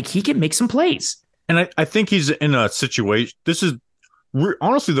 Like, he can make some plays. And I think he's in a situation, this is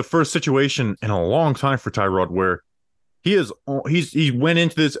honestly the first situation in a long time for Tyrod where he went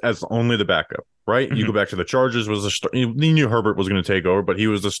into this as only the backup, right? Mm-hmm. You go back to the Chargers, he knew Herbert was going to take over, but he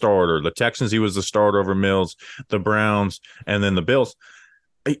was the starter. The Texans, he was the starter over Mills, the Browns, and then the Bills.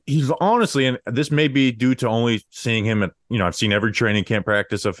 He's honestly, and this may be due to only seeing him at, I've seen every training camp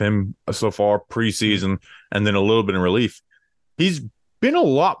practice of him so far preseason, and then a little bit in relief. He's been a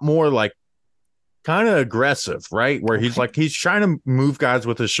lot more kind of aggressive, right? Where he's trying to move guys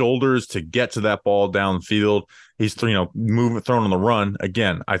with his shoulders to get to that ball downfield. He's, throwing on the run.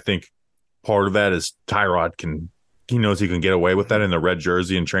 Again, I think part of that is Tyrod he knows he can get away with that in the red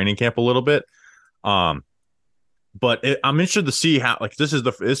jersey in training camp a little bit. But I'm interested to see how,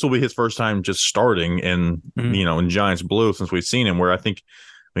 this will be his first time just starting in, in Giants blue since we've seen him, where I think,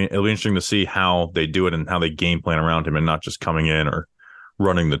 it'll be interesting to see how they do it and how they game plan around him and not just coming in or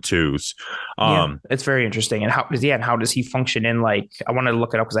running the 2s. It's very interesting. And how does he function in, I wanted to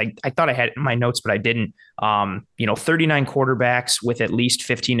look it up because I thought I had it in my notes, but I didn't. 39 quarterbacks with at least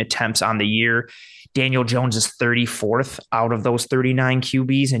 15 attempts on the year. Daniel Jones is 34th out of those 39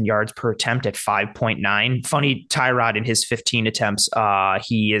 QBs in yards per attempt at 5.9. Funny, Tyrod in his 15 attempts,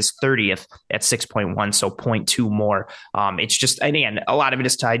 he is 30th at 6.1, so 0.2 more. It's just, again, a lot of it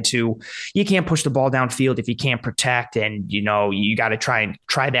is tied to you can't push the ball downfield if you can't protect, and you got to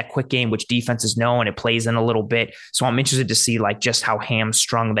try that quick game, which defenses know, and it plays in a little bit. So I'm interested to see just how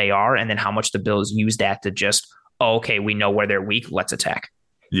hamstrung they are, and then how much the Bills use that to just, okay, we know where they're weak, let's attack.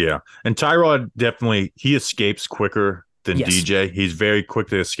 Yeah. And Tyrod definitely, he escapes quicker than DJ. He's very quick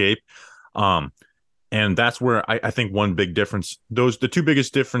to escape. And that's where I think one big difference, big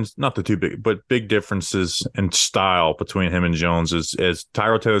differences in style between him and Jones is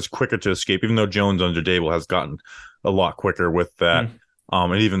Tyrod Taylor's quicker to escape, even though Jones under Dable has gotten a lot quicker with that.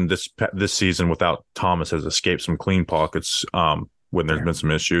 And even this season without Thomas has escaped some clean pockets when there's been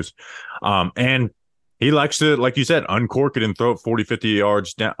some issues. And he likes to, like you said, uncork it and throw it 40, 50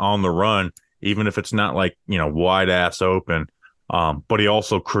 yards down on the run, even if it's not like, wide ass open. But he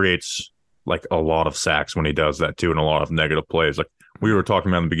also creates like a lot of sacks when he does that too, and a lot of negative plays. Like we were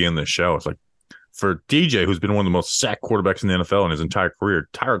talking about in the beginning of the show, it's like for DJ, who's been one of the most sacked quarterbacks in the NFL in his entire career,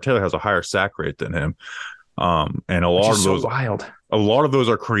 Tyrod Taylor has a higher sack rate than him. And a lot of those, wild. A lot of those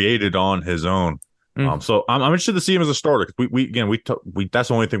are created on his own. So I'm interested to see him as a starter. We that's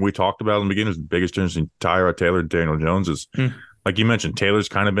the only thing we talked about in the beginning is the biggest difference in Tyrod Taylor and Daniel Jones is, like you mentioned, Taylor's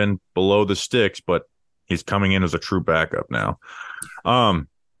kind of been below the sticks, but he's coming in as a true backup now.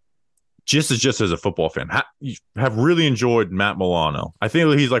 Just as a football fan, have really enjoyed Matt Milano. I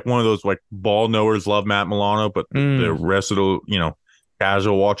think he's like one of those like ball knowers love Matt Milano, but the rest of the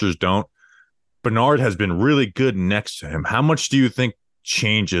casual watchers don't. Bernard has been really good next to him. How much do you think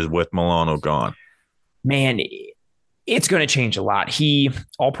changes with Milano gone? Man, it's going to change a lot. He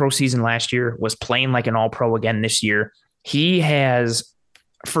all-pro season last year, was playing like an all-pro again this year. He has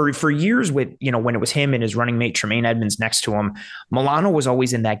for years with, when it was him and his running mate Tremaine Edmunds next to him, Milano was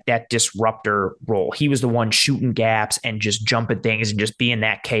always in that disruptor role. He was the one shooting gaps and just jumping things and just being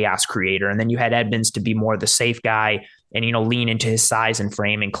that chaos creator. And then you had Edmunds to be more the safe guy and, lean into his size and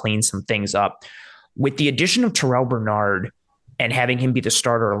frame and clean some things up. With the addition of Terrell Bernard and having him be the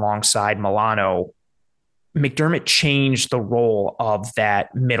starter alongside Milano, McDermott changed the role of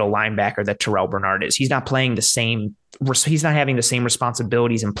that middle linebacker that Terrell Bernard is. He's not having the same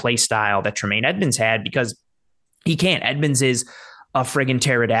responsibilities and play style that Tremaine Edmunds had because he can't. Edmunds is a friggin'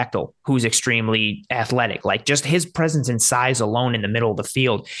 pterodactyl who's extremely athletic. Like just his presence and size alone in the middle of the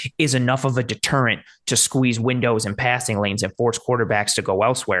field is enough of a deterrent to squeeze windows and passing lanes and force quarterbacks to go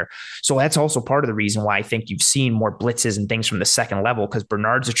elsewhere. So that's also part of the reason why I think you've seen more blitzes and things from the second level, because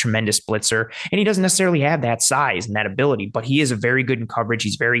Bernard's a tremendous blitzer and he doesn't necessarily have that size and that ability, but he is a very good in coverage.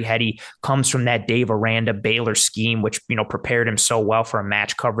 He's very heady, comes from that Dave Aranda Baylor scheme, which, prepared him so well for a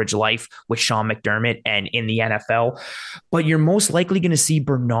match coverage life with Sean McDermott and in the NFL. But you're most likely going to see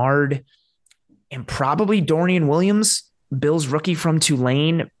Bernard and probably Dorian Williams, Bills rookie from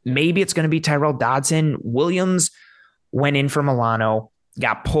Tulane. Maybe it's going to be Tyrell Dodson. Williams went in for Milano,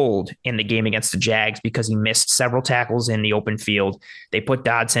 got pulled in the game against the Jags because he missed several tackles in the open field. They put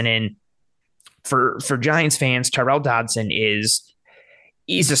Dodson in. For Giants fans, Tyrell Dodson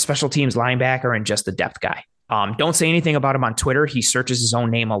he's a special teams linebacker and just a depth guy. Don't say anything about him on Twitter. He searches his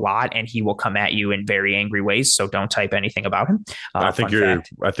own name a lot and he will come at you in very angry ways. So don't type anything about him. I think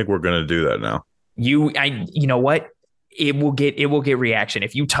we're going to do that now. You know what? It will get reaction.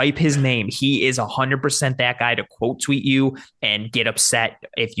 If you type his name, he is 100% that guy to quote tweet you and get upset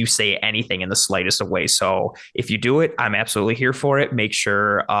if you say anything in the slightest of ways. So if you do it, I'm absolutely here for it. Make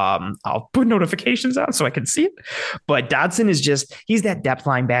sure I'll put notifications on so I can see it. But Dodson is he's that depth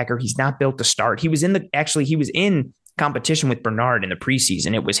linebacker. He's not built to start. He was in competition with Bernard in the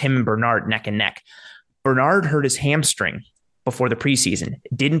preseason. It was him and Bernard neck and neck. Bernard hurt his hamstring before the preseason,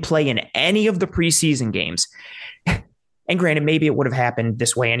 didn't play in any of the preseason games. And granted, maybe it would have happened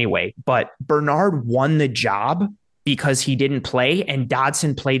this way anyway, but Bernard won the job because he didn't play and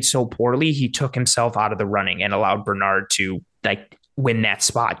Dodson played so poorly. He took himself out of the running and allowed Bernard to win that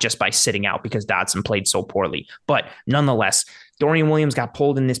spot just by sitting out because Dodson played so poorly. But nonetheless, Dorian Williams got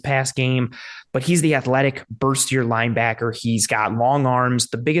pulled in this past game, but he's the athletic burstier linebacker. He's got long arms.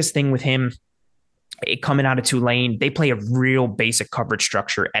 The biggest thing with him, coming out of Tulane, they play a real basic coverage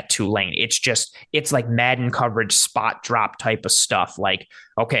structure at Tulane. It's like Madden coverage, spot drop type of stuff. Like,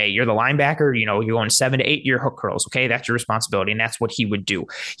 okay, you're the linebacker, you're going 7 to 8 year hook curls. Okay, that's your responsibility. And that's what he would do.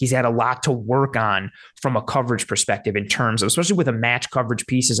 He's had a lot to work on from a coverage perspective in terms of, especially with the match coverage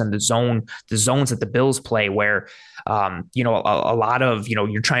pieces and the zones that the Bills play where, a lot of,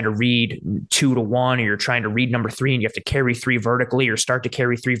 you're trying to read 2 to 1 or you're trying to read number 3 and you have to carry 3 vertically or start to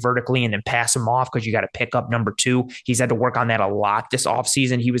carry 3 vertically and then pass them off because you got to pick up number 2. He's had to work on that a lot this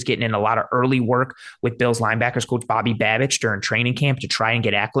offseason. He was getting in a lot of early work with Bills linebackers coach Bobby Babich during training camp to try and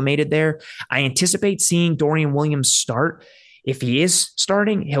get acclimated there. I anticipate seeing Dorian Williams start. If he is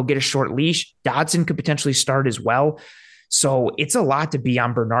starting, he'll get a short leash. Dodson could potentially start as well. So it's a lot to be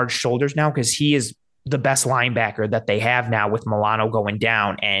on Bernard's shoulders now because he is the best linebacker that they have now with Milano going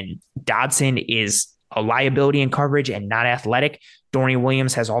down. And Dodson is a liability in coverage and not athletic. Dorian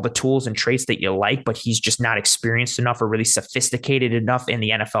Williams has all the tools and traits that you like, but he's just not experienced enough or really sophisticated enough in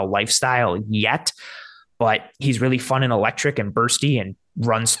the NFL lifestyle yet. But he's really fun and electric and bursty and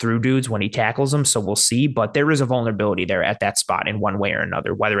runs through dudes when he tackles them. So we'll see. But there is a vulnerability there at that spot in one way or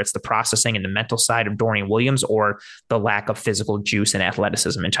another, whether it's the processing and the mental side of Dorian Williams or the lack of physical juice and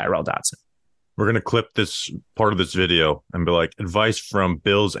athleticism in Tyrell Dodson. We're going to clip this part of this video and be like, advice from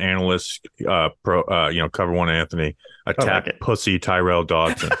Bills analyst, Cover One Anthony, attack pussy Tyrell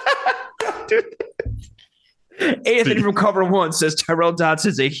Dodson. Dude. Anthony from Cover One says Tyrell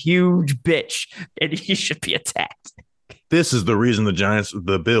Dodson's a huge bitch and he should be attacked. This is the reason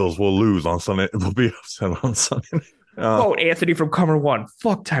the Bills will lose on Sunday. Will be upset on Sunday. Quote Anthony from Cover One.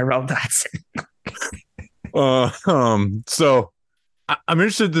 Fuck Tyrell Dodson. So I'm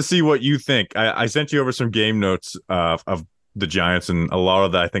interested to see what you think. I sent you over some game notes of the Giants, and a lot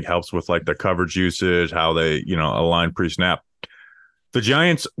of that I think helps with like their coverage usage, how they align pre-snap. The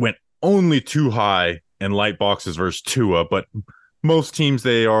Giants went only too high in light boxes versus Tua, but most teams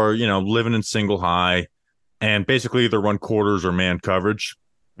they are living in single high, and basically either run quarters or man coverage.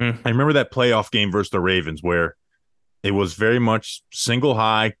 I remember that playoff game versus the Ravens where it was very much single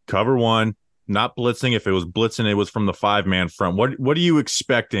high, cover one, not blitzing. If it was blitzing, it was from the 5-man front. What are you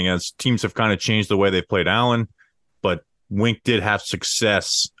expecting as teams have kind of changed the way they played Allen, but Wink did have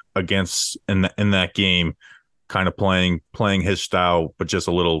success against in that game, kind of playing his style, but just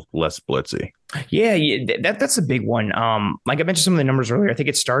a little less blitzy. Yeah, that's a big one. Like I mentioned some of the numbers earlier, I think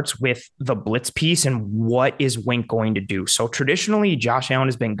it starts with the blitz piece and what is Wink going to do. So traditionally, Josh Allen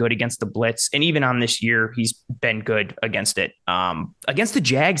has been good against the blitz, and even on this year, he's been good against it. Against the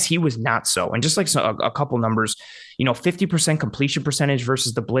Jags, he was not so. And just like a couple numbers, 50% completion percentage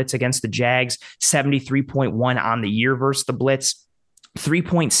versus the blitz against the Jags, 73.1 on the year versus the blitz,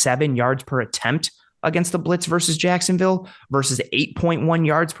 3.7 yards per attempt against the blitz versus Jacksonville versus 8.1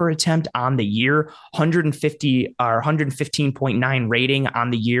 yards per attempt on the year, 150 or 115.9 rating on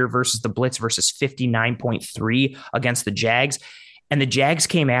the year versus the blitz versus 59.3 against the Jags. And the Jags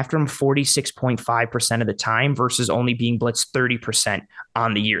came after him 46.5% of the time versus only being blitzed 30%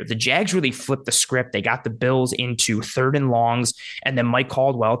 on the year. The Jags really flipped the script. They got the Bills into third and longs, and then Mike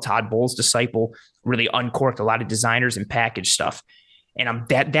Caldwell, Todd Bowles' disciple, really uncorked a lot of designers and package stuff. And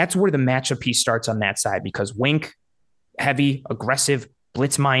that's where the matchup piece starts on that side, because Wink, heavy, aggressive,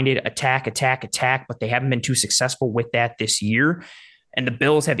 blitz-minded, attack, but they haven't been too successful with that this year. And the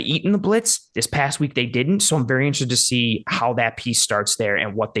Bills have eaten the blitz. This past week, they didn't. So I'm very interested to see how that piece starts there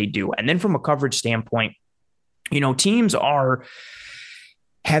and what they do. And then from a coverage standpoint, teams are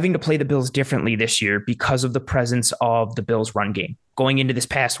having to play the Bills differently this year because of the presence of the Bills run game. Going into this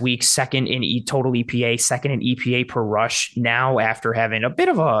past week, second in total EPA, second in EPA per rush. Now, after having a bit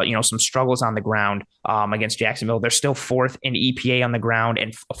of some struggles on the ground against Jacksonville, they're still fourth in EPA on the ground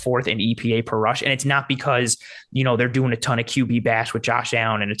and fourth in EPA per rush. And it's not because, they're doing a ton of QB bash with Josh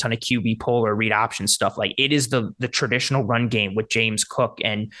Allen and a ton of QB pull or read option stuff. Like, it is the traditional run game with James Cook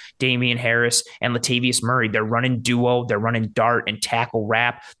and Damian Harris and Latavius Murray. They're running duo, they're running dart and tackle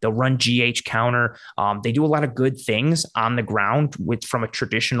wrap. They'll run GH counter. They do a lot of good things on the ground from a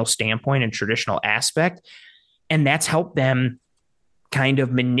traditional standpoint and traditional aspect. And that's helped them kind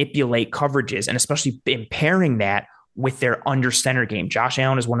of manipulate coverages, and especially in pairing that with their under center game. Josh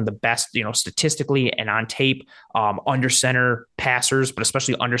Allen is one of the best, statistically and on tape, under center passers, but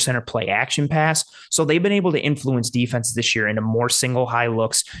especially under center play action pass. So they've been able to influence defenses this year into more single high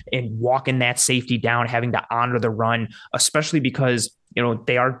looks and walking that safety down, having to honor the run, especially because,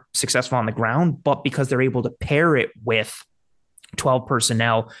 they are successful on the ground, but because they're able to pair it with 12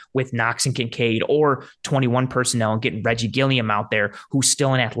 personnel with Knox and Kincaid, or 21 personnel and getting Reggie Gilliam out there, who's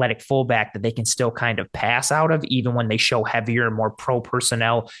still an athletic fullback that they can still kind of pass out of, even when they show heavier and more pro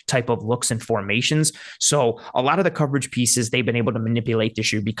personnel type of looks and formations. So a lot of the coverage pieces they've been able to manipulate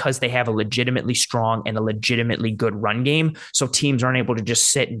this year because they have a legitimately strong and a legitimately good run game. So teams aren't able to just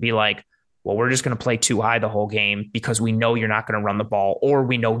sit and be like, well, we're just going to play too high the whole game because we know you're not going to run the ball, or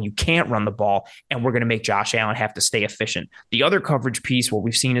we know you can't run the ball, and we're going to make Josh Allen have to stay efficient. The other coverage piece, what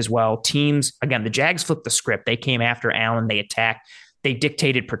we've seen as well, teams, again, the Jags flipped the script. They came after Allen. They attacked. They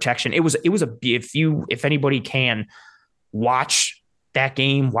dictated protection. If anybody can watch that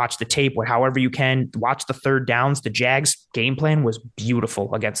game, watch the tape, however you can, watch the third downs. The Jags game plan was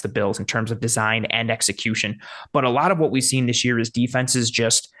beautiful against the Bills in terms of design and execution. But a lot of what we've seen this year is defenses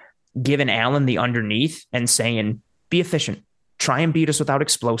just giving Allen the underneath and saying, be efficient, try and beat us without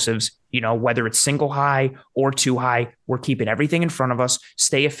explosives, whether it's single high or too high, we're keeping everything in front of us,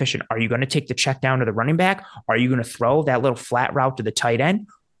 stay efficient. Are you going to take the check down to the running back? Are you going to throw that little flat route to the tight end?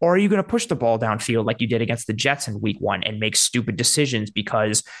 Or are you going to push the ball downfield like you did against the Jets in week 1 and make stupid decisions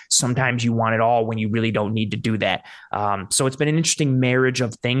because sometimes you want it all when you really don't need to do that? So it's been an interesting marriage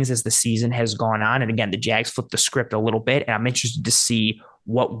of things as the season has gone on. And again, the Jags flipped the script a little bit, and I'm interested to see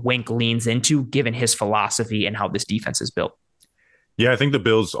what Wink leans into given his philosophy and how this defense is built. Yeah, I think the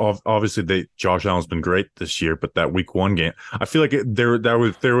Bills obviously Josh Allen's been great this year, but that week 1 game, I feel like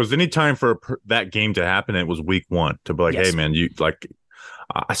there was any time for that game to happen, it was week 1 to be like, Yes. hey man, you like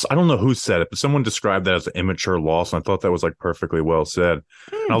I don't know who said it, but someone described that as an immature loss, and I thought that was like perfectly well said.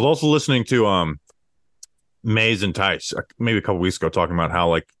 And I was also listening to Mays and Tice maybe a couple weeks ago talking about how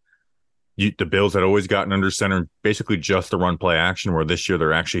like the Bills had always gotten under center basically just to run play action, where this year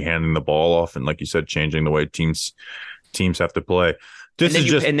they're actually handing the ball off and, like you said, changing the way teams have to play.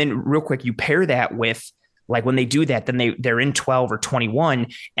 And then real quick, you pair that with like when they do that, then they're in 12 or 21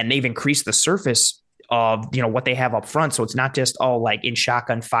 and they've increased the surface of, you know, what they have up front. So it's not just like in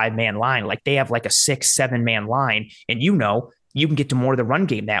shotgun 5-man line, like they have like a 6-7-man line, and you can get to more of the run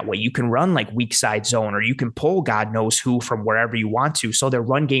game that way. You can run like weak side zone, or you can pull God knows who from wherever you want to. So their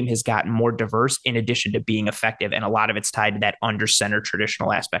run game has gotten more diverse in addition to being effective. And a lot of it's tied to that under center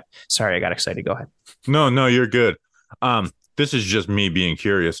traditional aspect. Sorry, I got excited. Go ahead. No, you're good. This is just me being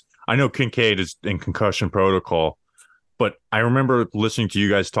curious. I know Kincaid is in concussion protocol, but I remember listening to you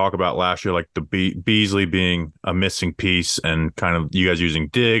guys talk about last year, like the Beasley being a missing piece and kind of you guys using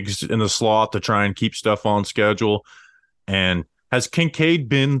Diggs in the slot to try and keep stuff on schedule. And has Kincaid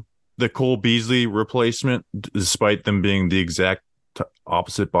been the Cole Beasley replacement despite them being the exact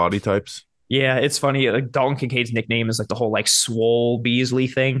opposite body types? Yeah, it's funny. Like Dalton Kincaid's nickname is like the whole like swole Beasley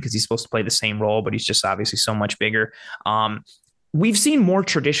thing because he's supposed to play the same role, but he's just obviously so much bigger. We've seen more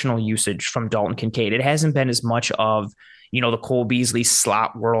traditional usage from Dalton Kincaid. It hasn't been as much of, the Cole Beasley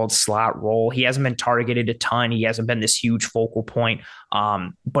slot role. He hasn't been targeted a ton. He hasn't been this huge focal point.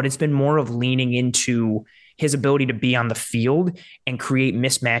 But it's been more of leaning into his ability to be on the field and create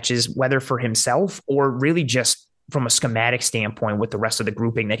mismatches, whether for himself or really just from a schematic standpoint with the rest of the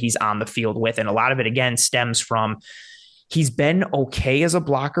grouping that he's on the field with. And a lot of it, again, stems from he's been okay as a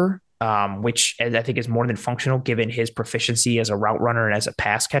blocker, which I think is more than functional given his proficiency as a route runner and as a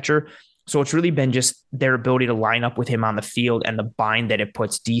pass catcher. So it's really been just their ability to line up with him on the field and the bind that it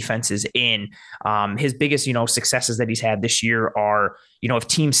puts defenses in. His biggest, successes that he's had this year are, if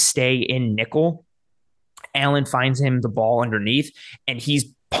teams stay in nickel, Allen finds him the ball underneath and he's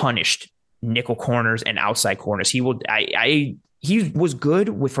punished nickel corners and outside corners. He was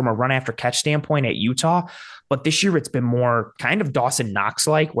good from a run after catch standpoint at Utah, but this year it's been more kind of Dawson Knox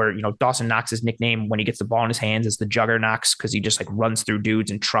like, where Dawson Knox's nickname when he gets the ball in his hands is the Juggernaut because he just like runs through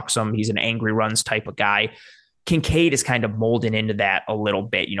dudes and trucks them. He's an angry runs type of guy. Kincaid is kind of molding into that a little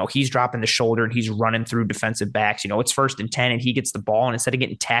bit. He's dropping the shoulder and he's running through defensive backs. It's 1st and 10 and he gets the ball, and instead of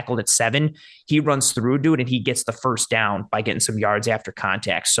getting tackled at 7, he runs through dude and he gets the first down by getting some yards after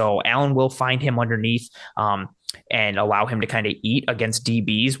contact. So Allen will find him underneath and allow him to kind of eat against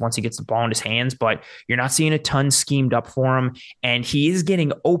DBs once he gets the ball in his hands, but you're not seeing a ton schemed up for him, and he is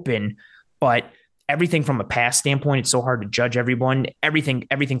getting open, but everything from a pass standpoint, it's so hard to judge everyone. Everything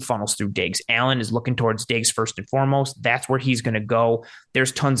funnels through Diggs. Allen is looking towards Diggs first and foremost. That's where he's going to go.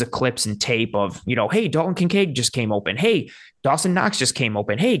 There's tons of clips and tape of, hey, Dalton Kincaid just came open. Hey, Dawson Knox just came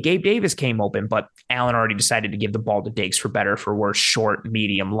open. Hey, Gabe Davis came open, but Allen already decided to give the ball to Diggs for better, for worse, short,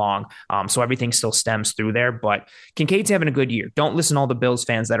 medium, long. So everything still stems through there, but Kincaid's having a good year. Don't listen to all the Bills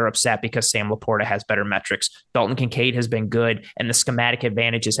fans that are upset because Sam Laporta has better metrics. Dalton Kincaid has been good, and the schematic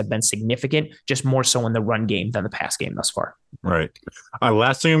advantages have been significant, just more so in the run game than the pass game thus far. Right.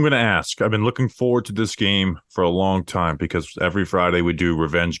 Last thing I'm going to ask, I've been looking forward to this game for a long time because every Friday we do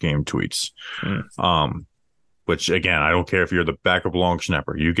revenge game tweets. Which, again, I don't care if you're the backup long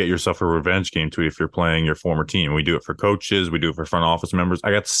snapper. You get yourself a revenge game tweet if you're playing your former team. We do it for coaches. We do it for front office members.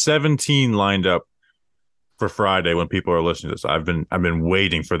 I got 17 lined up for Friday when people are listening to this. I've been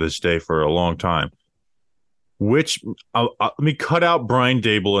waiting for this day for a long time. Let me cut out Brian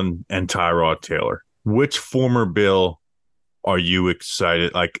Dable and Tyrod Taylor. Which former Bill are you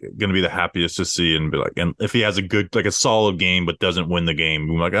excited, like, going to be the happiest to see and be like, and if he has a solid game but doesn't win the game,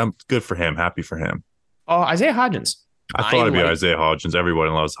 I'm like, I'm good for him, happy for him. Isaiah Hodgins. I thought it'd be Isaiah Hodgins.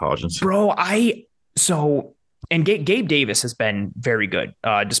 Everybody loves Hodgins. Bro, Gabe Davis has been very good,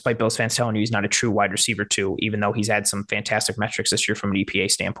 despite Bills fans telling you he's not a true wide receiver too, even though he's had some fantastic metrics this year from an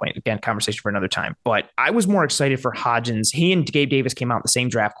EPA standpoint. Again, conversation for another time. But I was more excited for Hodgins. He and Gabe Davis came out in the same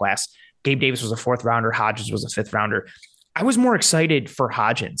draft class. Gabe Davis was a 4th rounder. Hodgins was a 5th rounder. I was more excited for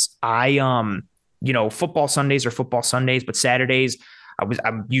Hodgins. Football Sundays are football Sundays, but Saturdays,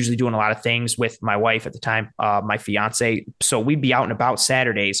 I'm usually doing a lot of things with my wife at the time, my fiance. So we'd be out and about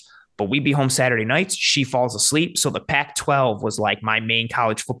Saturdays, but we'd be home Saturday nights. She falls asleep. So the Pac-12 was like my main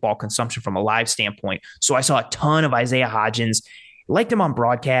college football consumption from a live standpoint. So I saw a ton of Isaiah Hodgins, liked him on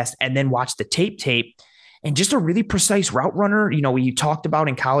broadcast, and then watched the tape. and just a really precise route runner. You know, you talked about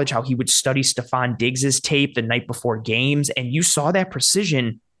in college how he would study Stephon Diggs's tape the night before games, and you saw that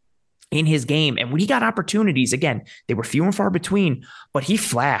precision in his game. And when he got opportunities, again, they were few and far between, but he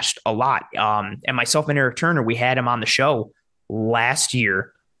flashed a lot. And myself and Eric Turner, we had him on the show last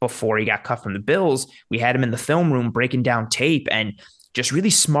year before he got cut from the Bills. We had him in the film room breaking down tape, and just really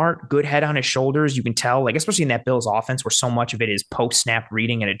smart, good head on his shoulders. You can tell, like, especially in that Bills offense where so much of it is post-snap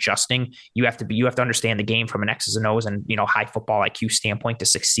reading and adjusting. You have to understand the game from an X's and O's and, high football IQ standpoint to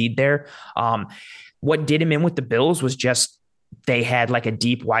succeed there. What did him in with the Bills was just they had like a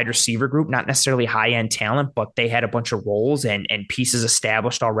deep wide receiver group, not necessarily high-end talent, but they had a bunch of roles and pieces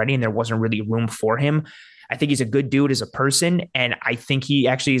established already, and there wasn't really room for him. I think he's a good dude as a person, and I think he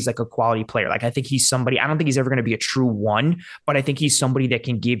actually is like a quality player. Like, I think he's somebody, I don't think he's ever going to be a true one, but I think he's somebody that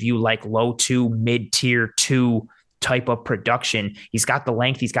can give you like low 2, mid-tier 2 type of production. He's got the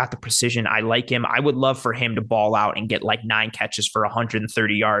length, he's got the precision. I like him. I would love for him to ball out and get like 9 catches for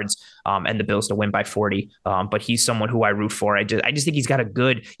 130 yards and the Bills to win by 40. But he's someone who I root for. I just think he's got a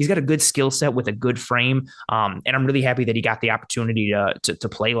good skill set with a good frame. And I'm really happy that he got the opportunity to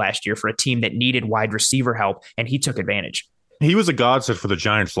play last year for a team that needed wide receiver help, and he took advantage. He was a godsend for the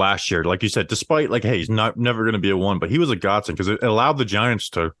Giants last year. Like you said, despite like, hey, he's never going to be a one, but he was a godsend because it allowed the Giants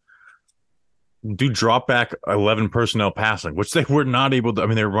to do drop back 11 personnel passing, which they were not able to. I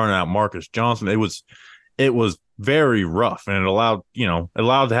mean, they were running out Marcus Johnson. It was very rough, and it allowed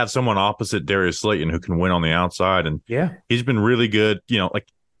to have someone opposite Darius Slayton who can win on the outside. And yeah, he's been really good. Like,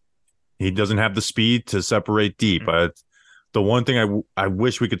 he doesn't have the speed to separate deep. The one thing I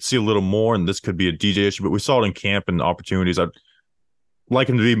wish we could see a little more, and this could be a DJ issue, but we saw it in camp and opportunities. I'd like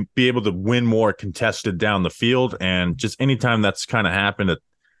him to be able to win more contested down the field, and just anytime that's kind of happened, it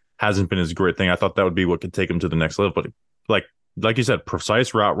hasn't been his great thing. I thought that would be what could take him to the next level. But like you said,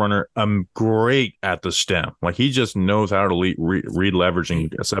 precise route runner, great at the stem. Like, he just knows how to read leverage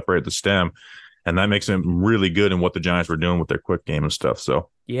and separate the stem, and that makes him really good in what the Giants were doing with their quick game and stuff. So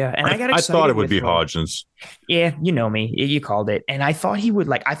yeah, and I thought it would be Hodgins. Yeah, you know me, you called it, and I thought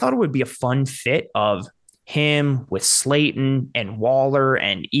it would be a fun fit of him with Slayton and Waller,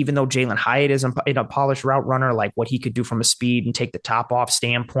 and even though Jalen Hyatt is a polished route runner, like what he could do from a speed and take the top off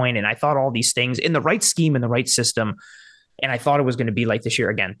standpoint. And I thought all these things in the right scheme, in the right system. And I thought it was going to be like this year.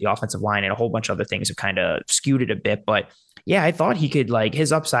 Again, the offensive line and a whole bunch of other things have kind of skewed it a bit. But yeah, I thought he could, like,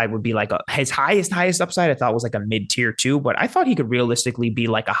 his upside would be like his highest upside I thought was like a mid-tier 2, but I thought he could realistically be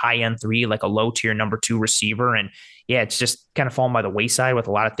like a high-end 3, like a low-tier number 2 receiver. And yeah, it's just kind of fallen by the wayside with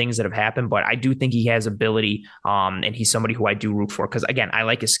a lot of things that have happened, but I do think he has ability, and he's somebody who I do root for because, again, I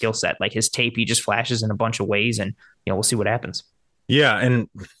like his skill set. Like, his tape, he just flashes in a bunch of ways, and we'll see what happens. Yeah, and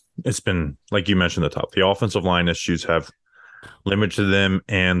it's been, like you mentioned at the top, the offensive line issues have limited them,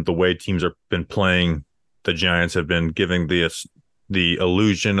 and the way teams have been playing, the Giants have been giving the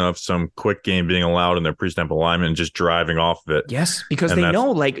illusion of some quick game being allowed in their pre-snap alignment and just driving off of it. Yes, because they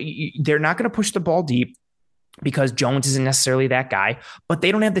know, like, they're not going to push the ball deep because Jones isn't necessarily that guy, but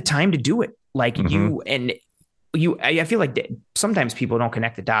they don't have the time to do it. Like, I feel like sometimes people don't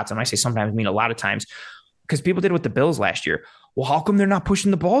connect the dots. And when I say sometimes, I mean a lot of times, because people did it with the Bills last year. Well, how come they're not pushing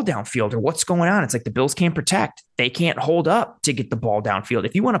the ball downfield, or what's going on? It's like the Bills can't protect. They can't hold up to get the ball downfield.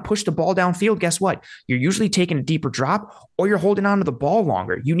 If you want to push the ball downfield, guess what? You're usually taking a deeper drop, or you're holding on to the ball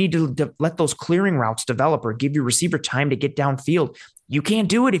longer. You need to let those clearing routes develop, or give your receiver time to get downfield. You can't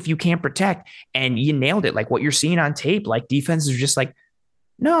do it if you can't protect. And you nailed it. Like, what you're seeing on tape, like, defenses are just like,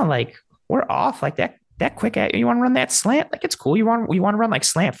 no, like, we're off like that quick. You want to run that slant? Like, it's cool. You want to run like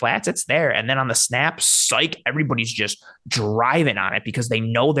slant flats? It's there. And then on the snap, psych, everybody's just driving on it because they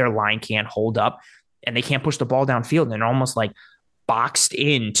know their line can't hold up and they can't push the ball downfield. And they're almost like boxed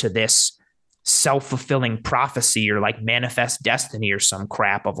into this self-fulfilling prophecy or like manifest destiny or some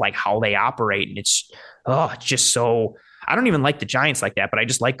crap of like how they operate. And it's just so, I don't even like the Giants like that, but I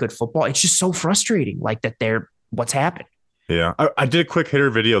just like good football. It's just so frustrating, like, that what's happened. Yeah, I did a quick hitter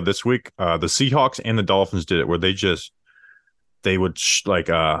video this week. The Seahawks and the Dolphins did it where they would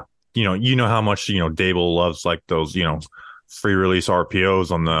you know how much Dable loves like those free release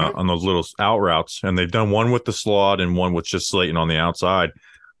RPOs on those little out routes, and they've done one with the slot and one with just Slayton on the outside,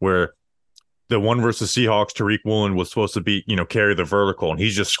 where the one versus Seahawks, Tariq Woolen was supposed to be carry the vertical, and he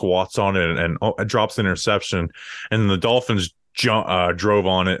just squats on it and drops an interception, and the Dolphins drove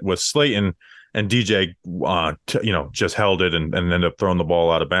on it with Slayton. And DJ, just held it and ended up throwing the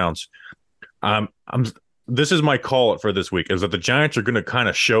ball out of bounds. This is my call for this week, is that the Giants are going to kind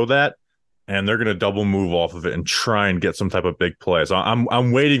of show that, and they're going to double move off of it and try and get some type of big play. So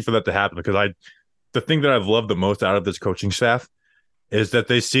I'm waiting for that to happen, because the thing that I've loved the most out of this coaching staff is that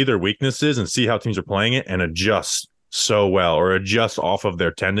they see their weaknesses and see how teams are playing it and adjust so well, or adjust off of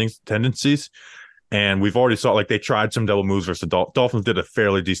their tendencies. And we've already saw, like, they tried some double moves versus the Dolphins did a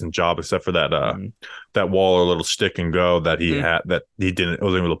fairly decent job, except for that that Waller little stick and go that he had that he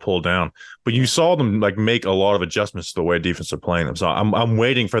wasn't able to pull down. But you saw them like make a lot of adjustments to the way defense are playing them. So I'm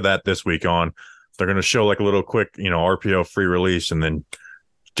waiting for that this week on. They're going to show like a little quick, RPO free release, and then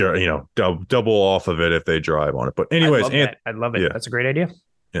double off of it if they drive on it. But anyways, I'd love it. Yeah. That's a great idea.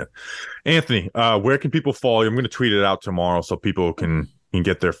 Yeah, Anthony, where can people follow you? I'm going to tweet it out tomorrow so people can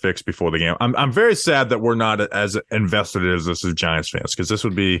get their fix before the game. I'm very sad that we're not as invested as this as Giants fans, because this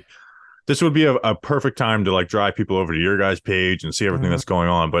would be a perfect time to like drive people over to your guys' page and see everything that's going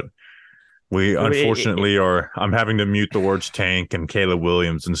on. But we unfortunately I'm having to mute the words Tank and Caleb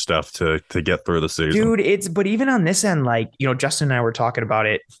Williams and stuff to get through the season. Dude, but even on this end, like, Justin and I were talking about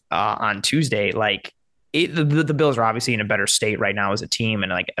it on Tuesday, like the Bills are obviously in a better state right now as a team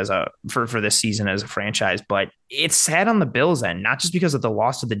and like for this season as a franchise, but it's sad on the Bills end, not just because of the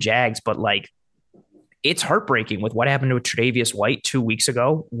loss to the Jags, but like it's heartbreaking with what happened to Tre'Davious White 2 weeks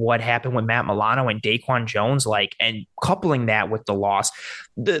ago, what happened with Matt Milano and Daquan Jones, like, and coupling that with the loss,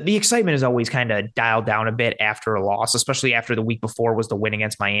 the excitement is always kind of dialed down a bit after a loss, especially after the week before was the win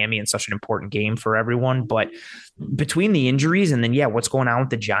against Miami and such an important game for everyone. But between the injuries and then, what's going on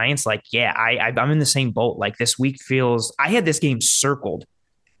with the Giants, like, I'm in the same boat. Like this week I had this game circled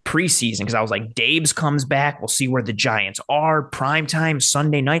preseason because I was like, Dabes comes back. We'll see where the Giants are. Primetime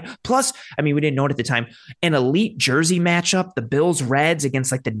Sunday night. Plus, I mean, we didn't know it at the time. An elite jersey matchup, the Bills Reds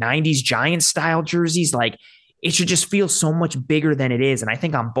against like the 90s Giants style jerseys. Like it should just feel so much bigger than it is. And I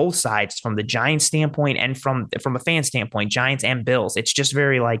think on both sides, from the Giants standpoint and from a fan standpoint, Giants and Bills, it's just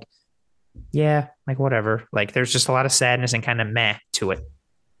very like, yeah, like whatever. Like there's just a lot of sadness and kind of meh to it.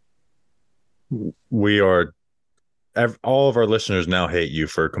 All of our listeners now hate you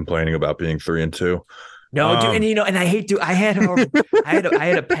for complaining about being 3-2. No, dude, and I hate to. I had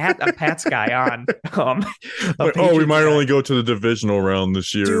a Pats guy on. We might only go to the divisional round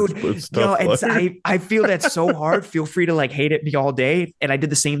this year, dude. I feel that's so hard. Feel free to like hate it me all day. And I did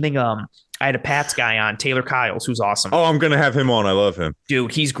the same thing. I had a Pats guy on, Taylor Kyles, who's awesome. Oh, I'm gonna have him on. I love him,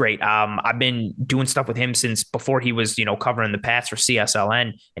 dude. He's great. I've been doing stuff with him since before he was, covering the Pats for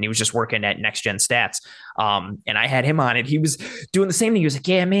CSLN, and he was just working at Next Gen Stats. And I had him on it. He was doing the same thing. He was like,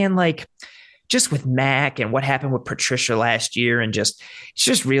 "Yeah, man, like." Just with Mac and what happened with Patricia last year, and it's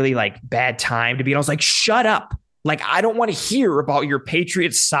just really like bad time to be. And I was like, shut up. Like, I don't want to hear about your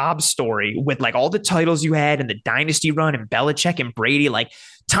Patriots sob story with like all the titles you had and the dynasty run and Belichick and Brady. Like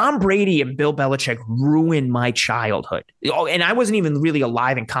Tom Brady and Bill Belichick ruined my childhood. Oh, and I wasn't even really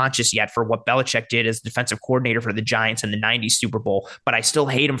alive and conscious yet for what Belichick did as defensive coordinator for the Giants in the 90s Super Bowl, but I still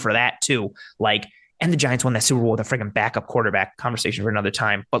hate him for that too. Like, and the Giants won that Super Bowl with a freaking backup quarterback. Conversation for another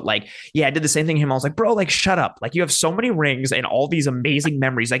time. But like, I did the same thing to him. I was like, bro, like, shut up. Like, you have so many rings and all these amazing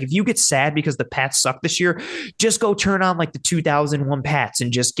memories. Like, if you get sad because the Pats suck this year, just go turn on like the 2001 Pats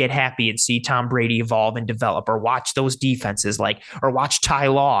and just get happy and see Tom Brady evolve and develop, or watch those defenses, like, or watch Ty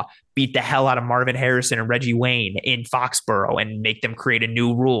Law beat the hell out of Marvin Harrison and Reggie Wayne in Foxborough and make them create a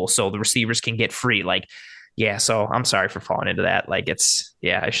new rule so the receivers can get free. Like, yeah, so I'm sorry for falling into that. Like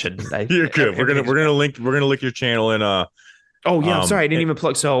I should. You're good. We're gonna link your channel in. Oh yeah, I'm sorry, I didn't even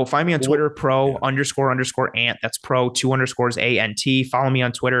plug. So find me on Twitter, pro__ant. That's pro 2 ANT. Follow me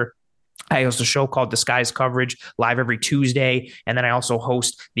on Twitter. I host a show called Disguise Coverage, live every Tuesday. And then I also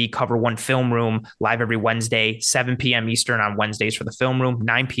host the Cover One Film Room, live every Wednesday, 7 p.m. Eastern on Wednesdays for the Film Room,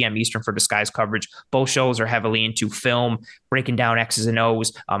 9 p.m. Eastern for Disguise Coverage. Both shows are heavily into film, breaking down X's and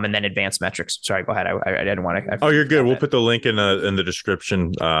O's, and then advanced metrics. Sorry, go ahead. I didn't want to. Oh, you're good. We'll put the link in the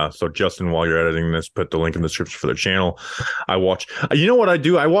description. So Justin, while you're editing this, put the link in the description for the channel. I watch. You know what I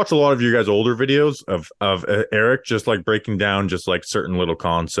do? I watch a lot of you guys' older videos of Eric, just like breaking down just like certain little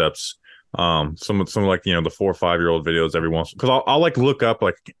concepts. Some like, the 4 or 5 year old videos every once, because I'll like look up,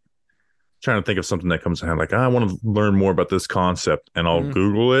 like trying to think of something that comes to hand, like I want to learn more about this concept, and I'll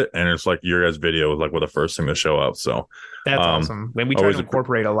Google it, and it's like your guys' video is like the first thing to show up. So that's awesome. When we try to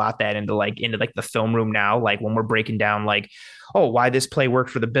incorporate a lot that into the film room now, like when we're breaking down like, oh, why this play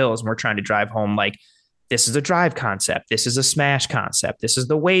worked for the Bills, and we're trying to drive home like, this is a drive concept, this is a smash concept, this is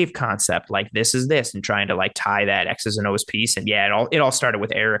the wave concept, like this is this, and trying to like tie that X's and O's piece. And it all started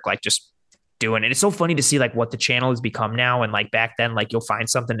with Eric like just doing it. It's so funny to see like what the channel has become now. And like back then, like you'll find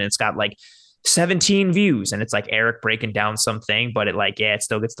something and it's got like 17 views and it's like Eric breaking down something, but it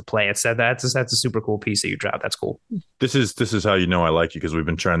still gets to play. It's that's a super cool piece that you dropped. That's cool. This is how you know I like you, because we've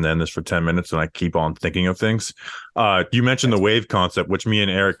been trying to end this for 10 minutes and I keep on thinking of things. You mentioned the wave concept, which me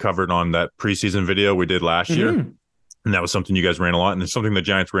and Eric covered on that preseason video we did last year. And that was something you guys ran a lot. And it's something the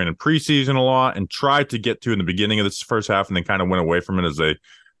Giants ran in preseason a lot and tried to get to in the beginning of this first half and then kind of went away from it as they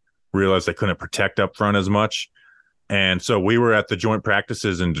realized they couldn't protect up front as much. And so we were at the joint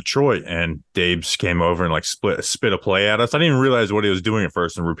practices in Detroit, and Dabes came over and like spit a play at us. I didn't even realize what he was doing at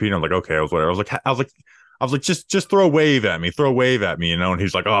first, and repeating. I'm like, okay, I was like, just throw a wave at me, you know. And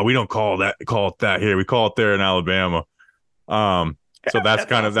he's like, oh, we don't call it that here. We call it there in Alabama. So that's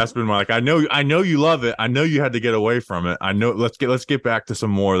been my, like, I know you love it. I know you had to get away from it. I know. Let's get back to some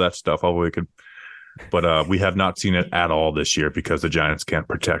more of that stuff. Hopefully we could. But we have not seen it at all this year because the Giants can't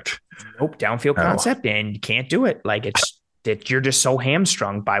protect. Nope, downfield concept, and you can't do it. Like you're just so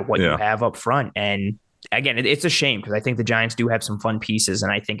hamstrung by what you have up front. And again, it's a shame because I think the Giants do have some fun pieces,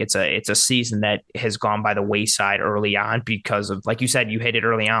 and I think it's a season that has gone by the wayside early on because of, like you said, you hit it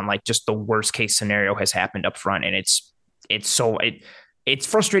early on. Like just the worst case scenario has happened up front, and it's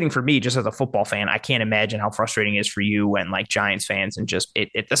frustrating for me just as a football fan. I can't imagine how frustrating it is for you and like Giants fans, and just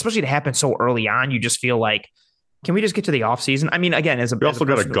it especially to happen so early on. You just feel like, can we just get to the offseason? I mean, again, we also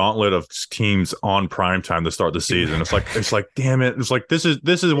got a gauntlet of teams on prime time to start the season. It's like, damn it. It's like, this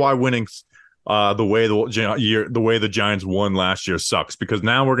is why winning the way the Giants won last year sucks, because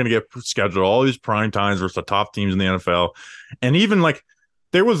now we're going to get scheduled all these prime times versus the top teams in the NFL. And even like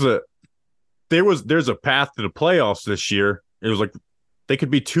there's a path to the playoffs this year. It was like, they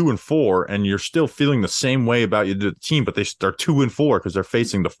could be 2-4 and you're still feeling the same way about the team, but they're 2-4 because they're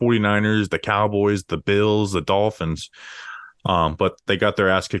facing the 49ers, the Cowboys, the Bills, the Dolphins. But they got their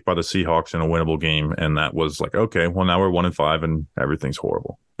ass kicked by the Seahawks in a winnable game. And that was like, okay, well, now we're 1-5 and everything's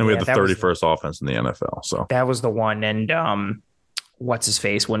horrible. And we had the 31st offense in the NFL. So that was the one. And what's his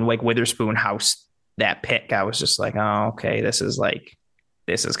face? When like Witherspoon housed that pick, I was just like, oh, okay, this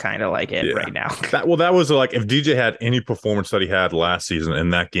is kind of like it right now. That was like, if DJ had any performance that he had last season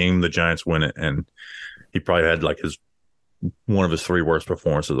in that game, the Giants win it, and he probably had like one of his 3 worst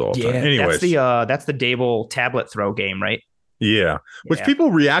performances of all time. Anyways, that's the Dable tablet throw game, right? Yeah, which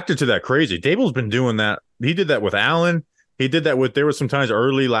people reacted to that crazy. Dable's been doing that. He did that with Allen. He did that there was some times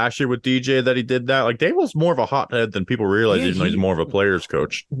early last year with DJ that he did that. Like Dable's more of a hothead than people realize, even though he's more of a player's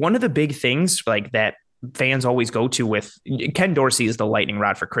coach. One of the big things like that fans always go to with Ken Dorsey is the lightning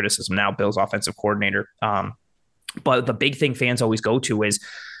rod for criticism now, Bill's offensive coordinator. But the big thing fans always go to is,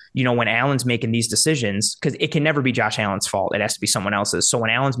 you know, when Allen's making these decisions, because it can never be Josh Allen's fault. It has to be someone else's. So when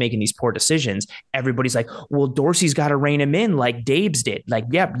Allen's making these poor decisions, everybody's like, well, Dorsey's got to rein him in like Dabes did. Like,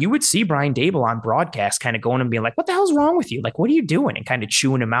 yeah, you would see Brian Dable on broadcast kind of going and being like, what the hell's wrong with you? Like, what are you doing? And kind of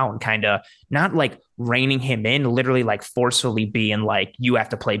chewing him out and kind of not like reining him in, literally like forcefully being like, you have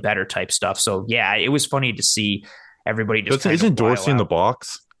to play better type stuff. So yeah, it was funny to see everybody just. Isn't Dorsey in the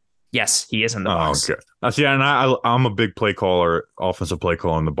box? Yes, he is in the box. Okay. Yeah, and I'm a big play caller, offensive play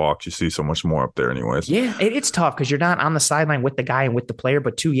caller in the box. You see so much more up there anyways. Yeah, it's tough because you're not on the sideline with the guy and with the player.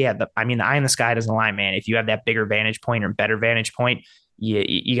 But too, the eye in the sky doesn't lie, man. If you have that bigger vantage point or better vantage point,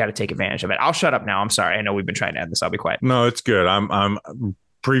 you got to take advantage of it. I'll shut up now. I'm sorry. I know we've been trying to end this. I'll be quiet. No, it's good. I'm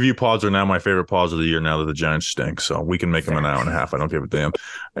preview pods are now my favorite pods of the year now that the Giants stink. So we can make them an hour and a half. I don't give a damn.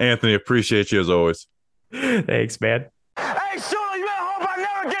 Anthony, appreciate you as always. Thanks, man. Hey, Shula, you better hope I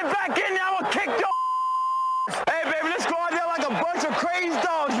never get back in there. I will kick your Hey, baby, let's go out there like a bunch of crazy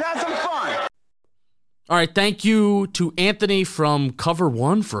dogs and have some fun. All right, thank you to Anthony from Cover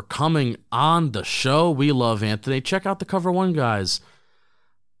One for coming on the show. We love Anthony. Check out the Cover One guys.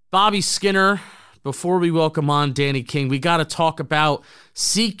 Bobby Skinner, before we welcome on Danny King, we got to talk about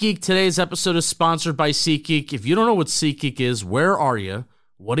SeatGeek. Today's episode is sponsored by SeatGeek. If you don't know what SeatGeek is, where are you?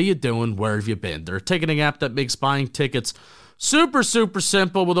 What are you doing? Where have you been? They're a ticketing app that makes buying tickets super, super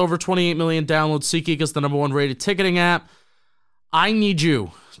simple with over 28 million downloads. SeatGeek is the #1 rated ticketing app. I need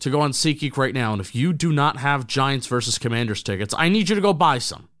you to go on SeatGeek right now, and if you do not have Giants versus Commanders tickets, I need you to go buy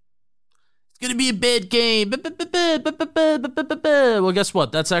some. It's going to be a bad game. Well, guess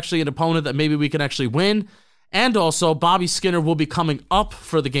what? That's actually an opponent that maybe we can actually win. And also, Bobby Skinner will be coming up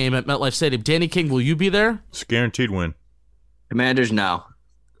for the game at MetLife Stadium. Danny King, will you be there? It's a guaranteed win. Commanders, no.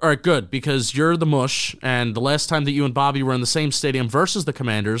 All right, good, because you're the mush, and the last time that you and Bobby were in the same stadium versus the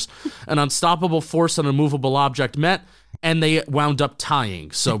Commanders, an unstoppable force and immovable object met, and they wound up tying.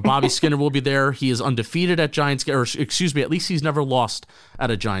 So Bobby Skinner will be there. He is undefeated at Giants, or excuse me, at least he's never lost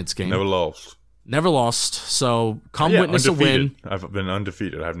at a Giants game. Never lost. Never lost. So come witness undefeated. a win. I've been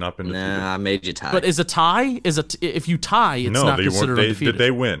undefeated. I have not been defeated. Nah, I made you tie. But is a tie? If you tie, it's not considered undefeated. Did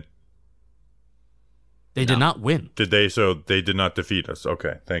they win? They did not win. Did they? So they did not defeat us.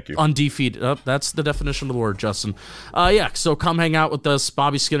 Okay, thank you. Undefeated. That's the definition of the word, Justin. So come hang out with us.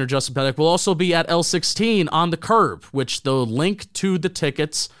 Bobby Skinner, Justin Pettick. We'll also be at L16 on the Curb, which the link to the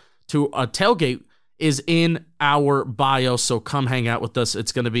tickets to a tailgate is in our bio, so come hang out with us.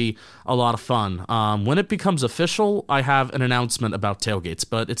 It's going to be a lot of fun. When it becomes official, I have an announcement about tailgates,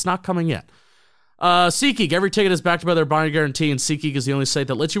 but it's not coming yet. SeatGeek, every ticket is backed by their buying guarantee, and SeatGeek is the only site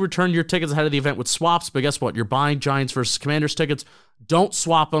that lets you return your tickets ahead of the event with swaps. But guess what? You're buying Giants versus Commanders tickets. Don't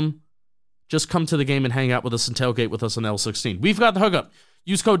swap them. Just come to the game and hang out with us and tailgate with us on L16. We've got the hookup.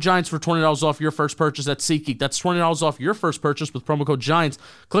 Use code GIANTS for $20 off your first purchase at SeatGeek. That's $20 off your first purchase with promo code GIANTS.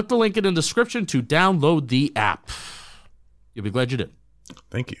 Click the link in the description to download the app. You'll be glad you did.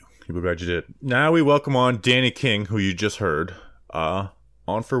 Thank you. You'll be glad you did. Now we welcome on Danny King, who you just heard, on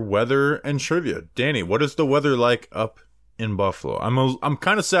for weather and trivia. Danny, what is the weather like up in Buffalo? I'm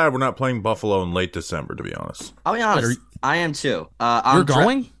kind of sad we're not playing Buffalo in late December, to be honest. I'll be honest. I am too. You're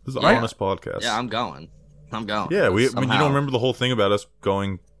going? This is an honest podcast. Yeah, I'm going. Yeah, you don't remember the whole thing about us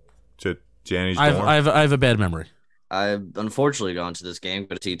going to Danny's dorm? I have a bad memory. I've unfortunately gone to this game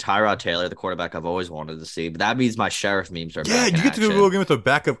to see Tyrod Taylor, the quarterback I've always wanted to see. But that means my sheriff memes are back. You get to go again with a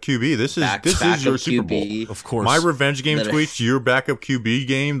backup QB. This is your Super Bowl. Of course. My revenge game tweets, your backup QB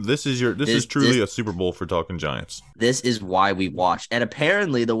game. This is truly a Super Bowl for Talking Giants. This is why we watch. And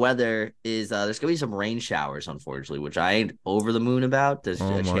apparently the weather is there's gonna be some rain showers, unfortunately, which I ain't over the moon about. There's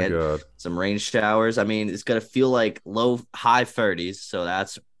God. Some rain showers. I mean, it's gonna feel like high 30s, so I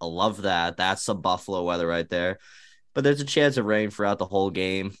love that. That's some Buffalo weather right there. But there's a chance of rain throughout the whole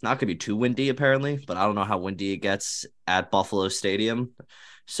game. Not going to be too windy, apparently, but I don't know how windy it gets at Buffalo Stadium.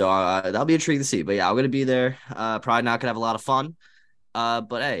 So that'll be intriguing to see. But, yeah, I'm going to be there. Probably not going to have a lot of fun.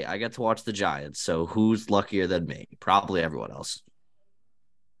 But, hey, I get to watch the Giants. So who's luckier than me? Probably everyone else.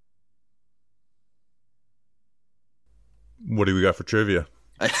 What do we got for trivia?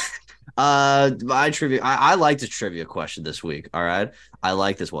 My trivia. I like this trivia question this week. All right, I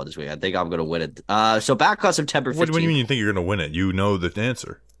like this one this week. I think I'm gonna win it. So back on September 15th. What do you mean you think you're gonna win it? You know the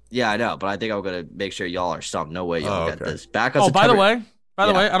answer. Yeah, I know, but I think I'm gonna make sure y'all are stumped. No way y'all get this. Back on. Oh, September... by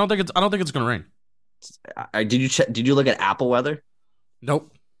the way, I don't think it's gonna rain. Did you look at Apple weather?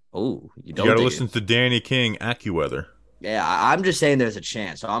 Nope. Oh, you got to listen to Danny King AccuWeather. Yeah, I'm just saying there's a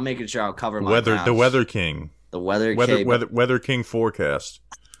chance. So I'm making sure I'll cover my weather. The Weather King. The Weather King forecast.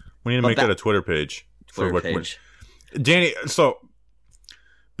 We need to make that a Twitter page. Danny, so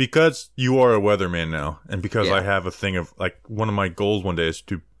because you are a weatherman now, and because I have a thing of like one of my goals one day is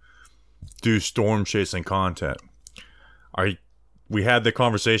to do storm chasing content. We had the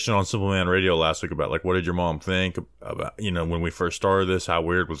conversation on Simple Man Radio last week about like what did your mom think about when we first started this? How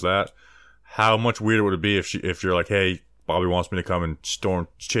weird was that? How much weirder would it be if you're like, hey, Bobby wants me to come and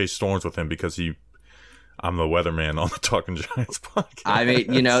chase storms with him because I'm the weatherman on the Talking Giants podcast. I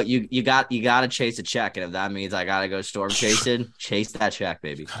mean, you got to chase a check, and if that means I got to go storm chasing, chase that check,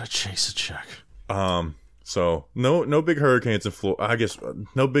 baby. Gotta chase a check. So no big hurricanes in Florida. I guess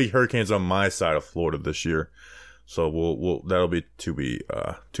no big hurricanes on my side of Florida this year. So we'll that'll be to be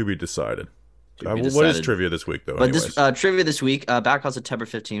decided. What is trivia this week, though? But this trivia this week, back on September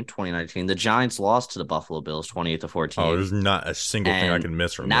 15th, 2019, the Giants lost to the Buffalo Bills 28-14. Oh, there's not a single thing I can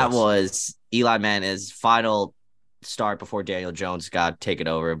miss from that. This. That was Eli Manning's final start before Daniel Jones got taken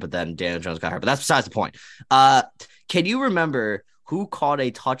over, but then Daniel Jones got hurt. But that's besides the point. Can you remember who caught a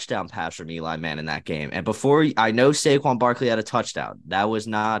touchdown pass from Eli Manning in that game? And before, I know Saquon Barkley had a touchdown. That was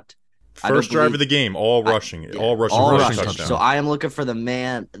not... First drive of the game, all rushing touchdown. So I am looking for the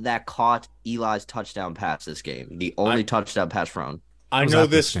man that caught Eli's touchdown pass this game. The only touchdown pass thrown. I know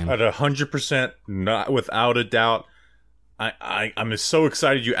this at 100%, not without a doubt. I'm so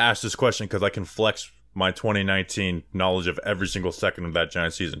excited you asked this question because I can flex my 2019 knowledge of every single second of that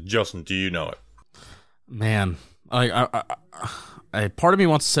Giants season. Justin, do you know it? Man, I part of me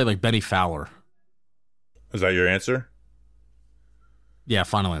wants to say like Benny Fowler. Is that your answer? Yeah,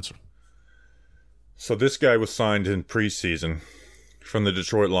 final answer. So this guy was signed in preseason from the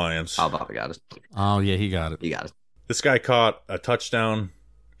Detroit Lions. Oh, Bobby got it. Oh, yeah, he got it. He got it. This guy caught a touchdown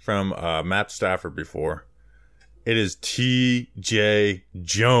from Matt Stafford before. It is T.J.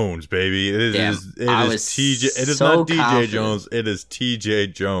 Jones, baby. It is TJ. It is not DJ Jones. It is T.J.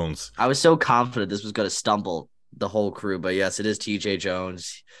 Jones. I was so confident this was going to stumble the whole crew, but yes, it is T.J.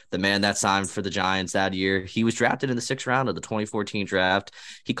 Jones, the man that signed for the Giants that year. He was drafted in the 6th round of the 2014 draft.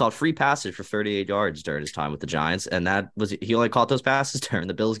 He caught free passes for 38 yards during his time with the Giants, and he only caught those passes during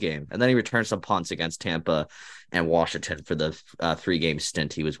the Bills game. And then he returned some punts against Tampa and Washington for the 3-game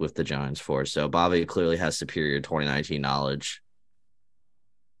stint he was with the Giants for. So Bobby clearly has superior 2019 knowledge.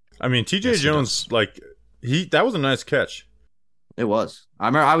 I mean, T.J. Jones, that was a nice catch. It was. I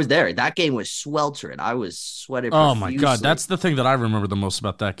remember I was there. That game was sweltering. I was sweating profusely. Oh, my God. That's the thing that I remember the most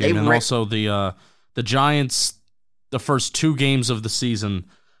about that game. Also the Giants, the first 2 games of the season,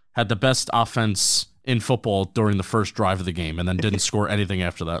 had the best offense in football during the first drive of the game and then didn't score anything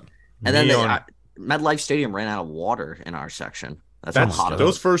after that. And then MetLife Stadium ran out of water in our section. That's how hot it was.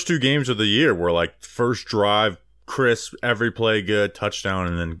 Those first 2 games of the year were like first drive, crisp, every play good, touchdown,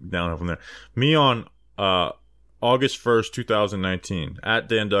 and then down from there. Me on August 1st, 2019, at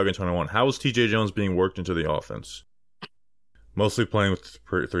Dan Duggan 21. How is TJ Jones being worked into the offense? Mostly playing with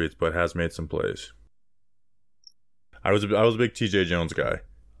threes, but has made some plays. I was a big TJ Jones guy.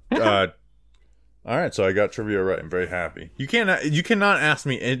 All right, so I got trivia right. I'm very happy. You cannot ask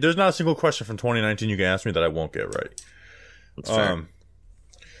me. There's not a single question from 2019 you can ask me that I won't get right. That's fair.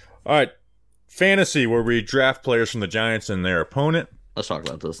 All right, fantasy, where we draft players from the Giants and their opponent. Let's talk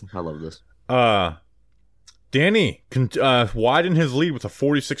about this. I love this. Danny widened his lead with a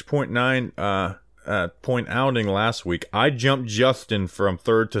 46.9 point outing last week. I jumped Justin from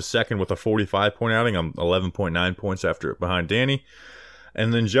third to second with a 45-point outing. I'm 11.9 points behind Danny.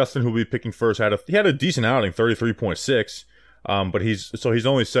 And then Justin, who will be picking first, had a decent outing, 33.6. But he's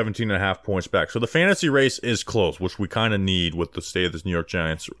only 17.5 points back. So the fantasy race is close, which we kind of need with the state of this New York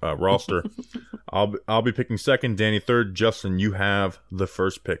Giants roster. I'll be picking second, Danny third. Justin, you have the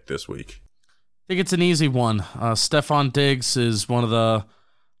first pick this week. I think it's an easy one. Stephon Diggs is one of the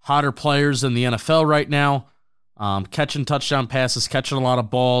hotter players in the NFL right now. Catching touchdown passes, catching a lot of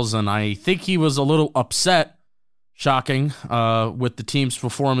balls, and I think he was a little upset, shocking, with the team's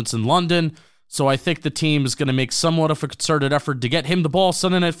performance in London. So I think the team is going to make somewhat of a concerted effort to get him the ball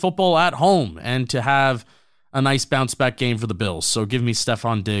Sunday Night Football at home and to have a nice bounce-back game for the Bills. So give me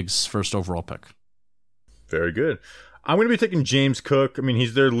Stephon Diggs first overall pick. Very good. I'm going to be taking James Cook. I mean,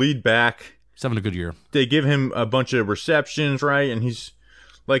 he's their lead back. He's having a good year. They give him a bunch of receptions, right? And he's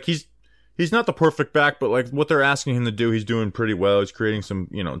not the perfect back, but like what they're asking him to do, he's doing pretty well. He's creating some,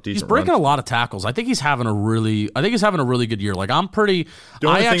 decent. He's breaking runs. A lot of tackles. I think he's having a really good year. Like I'm pretty. The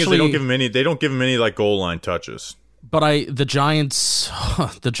only thing is they don't give him any like goal line touches. But the Giants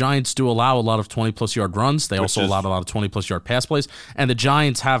do allow a lot of 20-plus yard runs. They also allow a lot of 20-plus yard pass plays, and the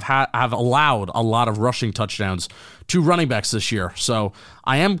Giants have allowed a lot of rushing touchdowns to running backs this year. So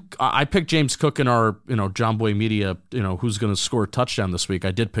I picked James Cook in our John Boy Media who's going to score a touchdown this week.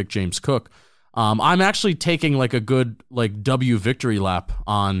 I did pick James Cook. I'm actually taking like a good like W victory lap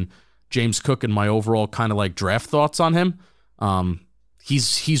on James Cook and my overall kind of like draft thoughts on him.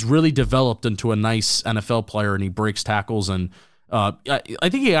 He's really developed into a nice NFL player, and he breaks tackles, and I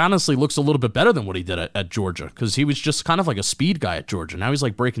think he honestly looks a little bit better than what he did at Georgia, because he was just kind of like a speed guy at Georgia. Now he's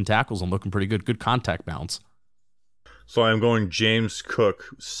like breaking tackles and looking pretty good contact balance. So I'm going James Cook,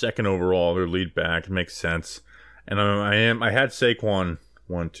 second overall, their lead back. It makes sense. And I had Saquon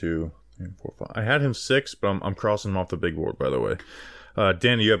 1, 2, 3, 4, 5. I had him 6, but I'm crossing him off the big board, by the way.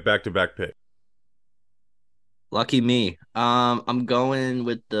 Danny, you have back-to-back pick. Lucky me. I'm going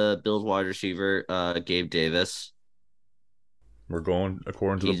with the Bills wide receiver, Gabe Davis. We're going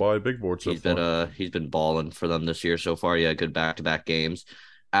according to the Body Big Board so far. He's been balling for them this year so far. Yeah, good back-to-back games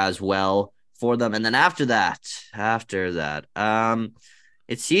as well for them. And then after that,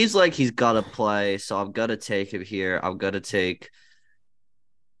 it seems like he's got to play, so I'm gonna take him here. I'm gonna take.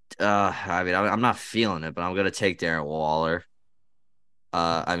 I'm not feeling it, but I'm gonna take Darren Waller.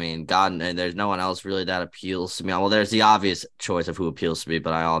 And there's no one else really that appeals to me. Well, there's the obvious choice of who appeals to me,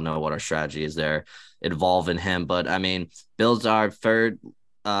 but I all know what our strategy is there involving him. But I mean, Bills are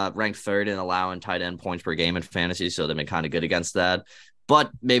ranked third in allowing tight end points per game in fantasy, so they've been kind of good against that.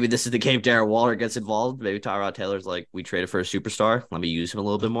 But maybe this is the game Darren Waller gets involved. Maybe Tyrod Taylor's like, we traded for a superstar. Let me use him a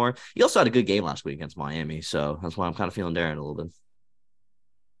little bit more. He also had a good game last week against Miami, so that's why I'm kind of feeling Darren a little bit.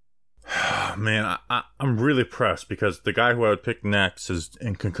 Man, I'm really pressed because the guy who I would pick next is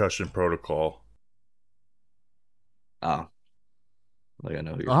in concussion protocol. Oh. Like I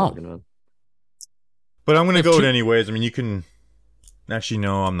know who you're talking about. But I'm going to go it anyways. I mean, you can... Actually,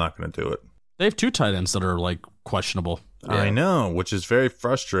 no, I'm not going to do it. They have 2 tight ends that are, like, questionable. Yeah. I know, which is very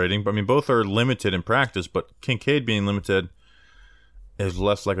frustrating. But I mean, both are limited in practice, but Kincaid being limited is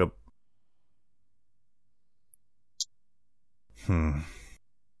less like a...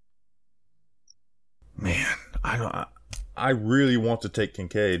 Man, I really want to take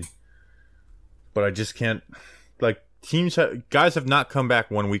Kincaid, but I just can't. Like, guys have not come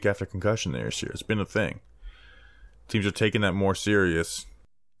back 1 week after concussion this year. It's been a thing. Teams are taking that more serious.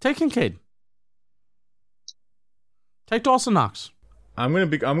 Take Kincaid. Take Dawson Knox. I'm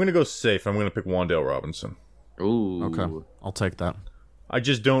gonna go safe. I'm gonna pick Wan'Dale Robinson. Ooh. Okay, I'll take that. I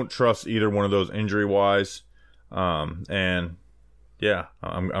just don't trust either one of those injury wise, and. Yeah,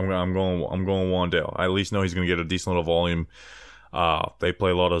 I'm going Wan'Dale. I at least know he's going to get a decent little volume. They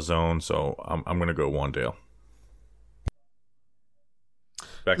play a lot of zone, so I'm going to go Wan'Dale.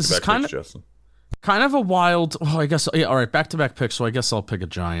 Back This to is back kind picks, Justin. kind of a wild. Oh, I guess. Yeah, all right, back-to-back picks. So I guess I'll pick a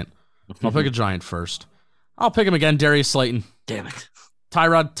Giant. I'll pick a Giant first. I'll pick him again. Darius Slayton. Damn it.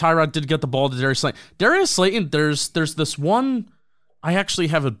 Tyrod did get the ball to Darius Slayton. Darius Slayton. There's this one. I actually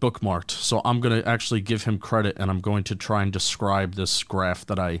have it bookmarked, so I'm gonna actually give him credit, and I'm going to try and describe this graph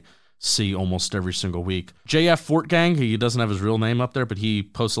that I see almost every single week. JF Fortgang. He doesn't have his real name up there, but he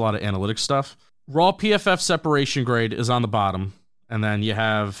posts a lot of analytics stuff. Raw PFF separation grade is on the bottom, and then you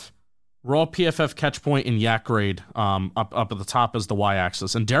have raw PFF catch point and yak grade up at the top as the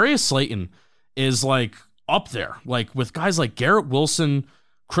y-axis. And Darius Slayton is like up there, like with guys like Garrett Wilson,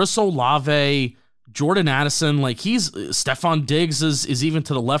 Chris Olave, Jordan Addison. Like Stephon Diggs is even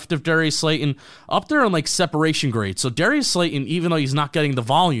to the left of Darius Slayton, up there in like separation grade. So Darius Slayton, even though he's not getting the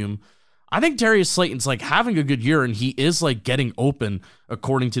volume, I think Darius Slayton's like having a good year, and he is like getting open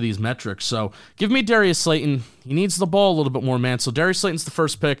according to these metrics. So give me Darius Slayton. He needs the ball a little bit more, man. So Darius Slayton's the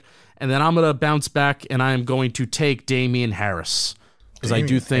first pick, and then I'm going to bounce back, and I am going to take Damian Harris. Because I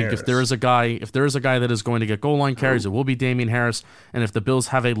do think if there is a guy that is going to get goal line carries, it will be Damian Harris. And if the Bills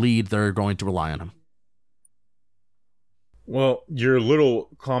have a lead, they're going to rely on him. Well, your little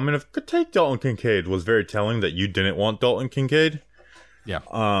comment of could take Dalton Kincaid was very telling that you didn't want Dalton Kincaid. Yeah.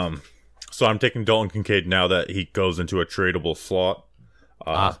 So I'm taking Dalton Kincaid now that he goes into a tradable slot.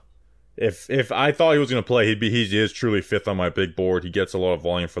 If I thought he was going to play, he is truly fifth on my big board. He gets a lot of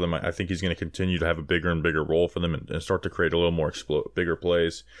volume for them. I think he's going to continue to have a bigger and bigger role for them and start to create a little more bigger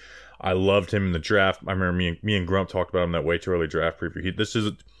plays. I loved him in the draft. I remember me and Grump talked about him in that way too early draft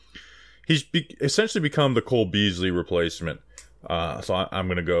preview. He's essentially become the Cole Beasley replacement. So I'm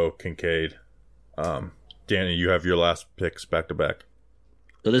going to go Kincaid. Danny, you have your last picks back to back.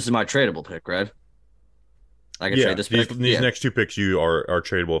 So this is my tradable pick, right? I can trade this pick? These next two picks you are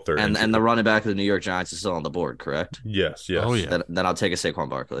tradable if they're and the running back of the New York Giants is still on the board, correct? Yes. Oh, yeah. Then I'll take a Saquon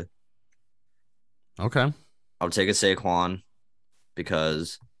Barkley. Okay. I'll take a Saquon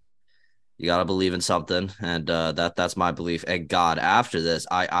because you got to believe in something, and that's my belief. And God, after this,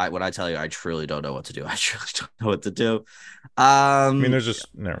 when I tell you, I truly don't know what to do. I truly don't know what to do. I mean, there's just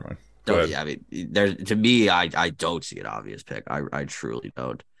never mind. Yeah, I mean, to me, I don't see an obvious pick. I truly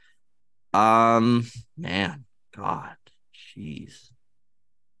don't. Man, God, jeez.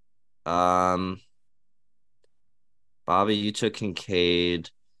 Bobby, you took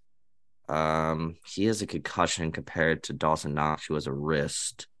Kincaid. He has a concussion compared to Dawson Knox, who has a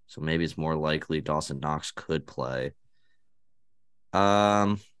wrist. So maybe it's more likely Dawson Knox could play.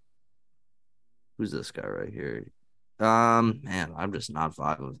 Who's this guy right here? Man, I'm just not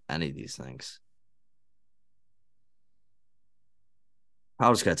vibing with any of these things.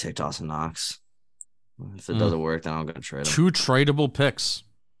 I'm just gonna take Dawson Knox. If it doesn't work, then I'm gonna trade him. 2 tradable picks.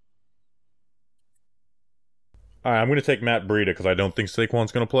 All right, I'm going to take Matt Breida because I don't think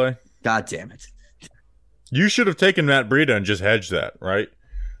Saquon's going to play. God damn it! You should have taken Matt Breida and just hedged that, right?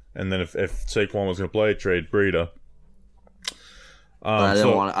 And then if Saquon was going to play, trade Breida. I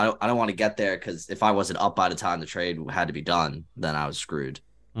don't want to get there because if I wasn't up by the time the trade had to be done, then I was screwed.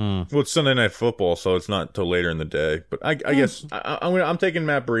 Well, it's Sunday Night Football, so it's not until later in the day. But I guess I'm taking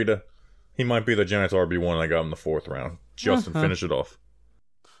Matt Breida. He might be the Giants RB1. I got him in the 4th round. Justin, finish it off.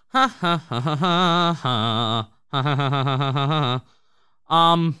 Ha ha ha ha ha ha ha ha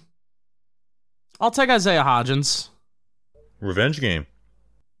ha. I'll take Isaiah Hodgins. Revenge game.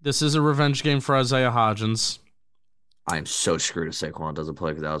 This is a revenge game for Isaiah Hodgins. I am so screwed if Saquon doesn't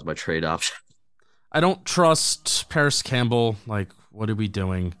play because that was my trade option. I don't trust Paris Campbell. Like, what are we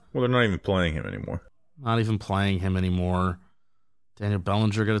doing? Well, they're not even playing him anymore. Not even playing him anymore. Daniel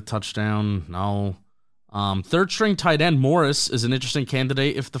Bellinger got a touchdown. No. 3rd string tight end Morris is an interesting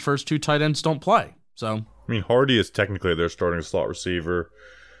candidate if the first 2 tight ends don't play. So, I mean, Hardy is technically their starting slot receiver.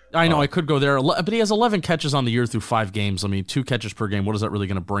 I know I could go there, but he has 11 catches on the year through 5 games. I mean, 2 catches per game. What is that really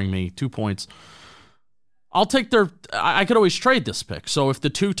going to bring me? 2 points. I'll take I could always trade this pick. So if the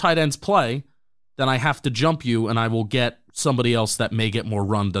 2 tight ends play, then I have to jump you, and I will get somebody else that may get more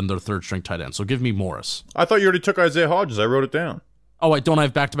run than their 3rd string tight end. So give me Morris. I thought you already took Isaiah Hodgins. I wrote it down. Oh, wait, don't I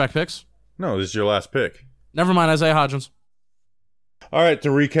have back-to-back picks? No, this is your last pick. Never mind, Isaiah Hodgins. All right, to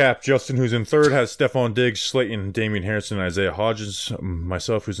recap, Justin, who's in 3rd, has Stephon Diggs, Slayton, Damian Harrison, and Isaiah Hodgins.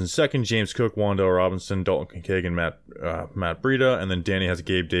 Myself, who's in 2nd, James Cook, Wan'Dale Robinson, Dalton Kincaid, and Matt Breida. And then Danny has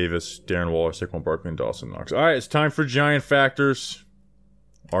Gabe Davis, Darren Waller, Saquon Barkley, and Dawson Knox. All right, it's time for Giant Factors.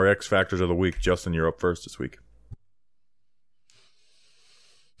 Our X Factors of the week. Justin, you're up first this week.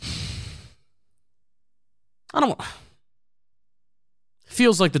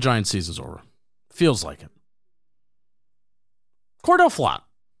 Feels like the Giants season's over. Feels like it. Cordell Flott.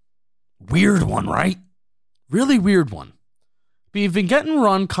 Weird one, right? Really weird one. But you've been getting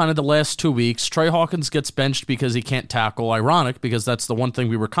run kind of the last 2 weeks. Trey Hawkins gets benched because he can't tackle. Ironic, because that's the one thing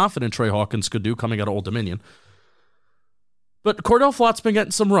we were confident Trey Hawkins could do coming out of Old Dominion. But Cordell Flott's been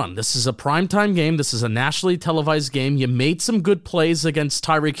getting some run. This is a primetime game. This is a nationally televised game. You made some good plays against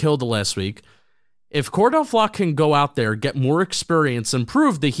Tyreek Hill the last week. If Cordell Flott can go out there, get more experience, and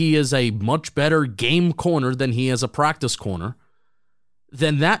prove that he is a much better game corner than he is a practice corner,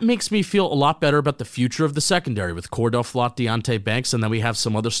 then that makes me feel a lot better about the future of the secondary with Cordell Flott, Deonte Banks, and then we have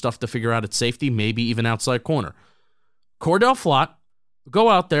some other stuff to figure out at safety, maybe even outside corner. Cordell Flott, go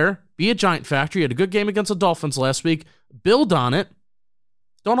out there, be a giant factor. You had a good game against the Dolphins last week. Build on it.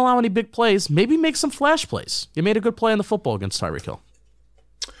 Don't allow any big plays. Maybe make some flash plays. You made a good play in the football against Tyreek Hill.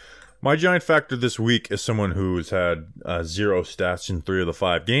 My giant factor this week is someone who's had 0 stats in 3 of the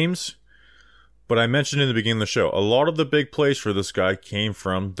 5 games. But I mentioned in the beginning of the show, a lot of the big plays for this guy came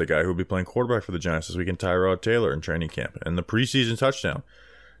from the guy who will be playing quarterback for the Giants this weekend, Tyrod Taylor, in training camp. And the preseason touchdown,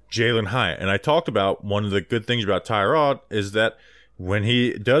 Jalen Hyatt. And I talked about one of the good things about Tyrod is that when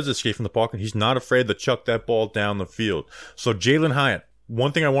he does escape from the pocket, he's not afraid to chuck that ball down the field. So Jalen Hyatt,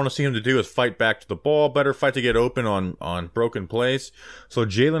 one thing I want to see him to do is fight back to the ball, better fight to get open on broken plays. So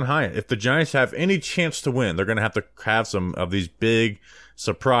Jalen Hyatt, if the Giants have any chance to win, they're going to have some of these big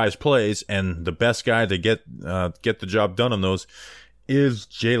surprise plays, and the best guy to get the job done on those is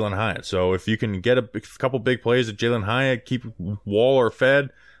Jalen Hyatt. So if you can get a couple big plays at Jalen Hyatt, keep Waller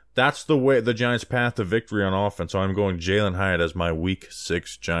fed, that's the way the Giants' path to victory on offense. So I'm going Jalen Hyatt as my Week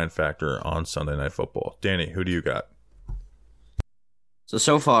 6 Giant factor on Sunday Night Football. Danny, who do you got?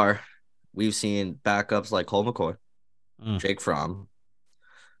 So far, we've seen backups like Cole McCoy, Jake Fromm,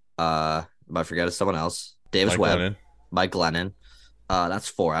 am I forgetting someone else? Davis Webb, Mike Glennon. That's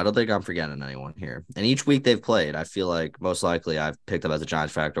 4. I don't think I'm forgetting anyone here. And each week they've played, I feel like most likely I've picked them as a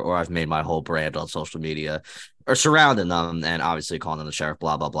Giants factor, or I've made my whole brand on social media or surrounding them, and obviously calling them the sheriff,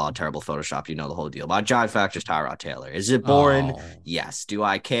 blah, blah, blah, terrible Photoshop. You know the whole deal. My Giant factor is Tyrod Taylor. Is it boring? Oh. Yes. Do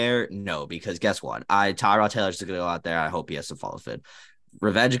I care? No, because guess what? Tyrod Taylor's just going to go out there. I hope he has some follow fit.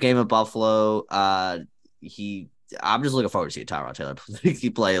 Revenge game at Buffalo. I'm just looking forward to seeing Tyrod Taylor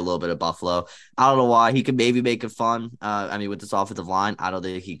play a little bit of Buffalo. I don't know why. He could maybe make it fun. With this offensive line, I don't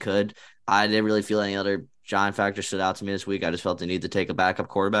think he could. I didn't really feel any other Giant factor stood out to me this week. I just felt the need to take a backup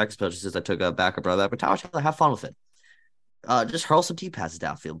quarterback, especially since I took a backup running back. But Tyrod Taylor, have fun with it. Just hurl some deep passes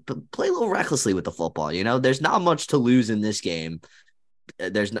downfield, but play a little recklessly with the football. You know, there's not much to lose in this game.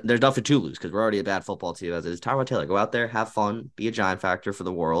 There's nothing to lose because we're already a bad football team as it is. Tyrod Taylor, go out there, have fun, be a Giant factor for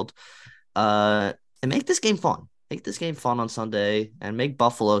the world, and make this game fun. Make this game fun on Sunday and make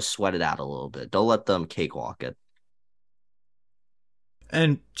Buffalo sweat it out a little bit. Don't let them cakewalk it.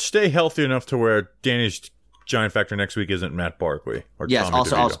 And stay healthy enough to where Danny's Giant factor next week isn't Matt Barkley or yes, Tommy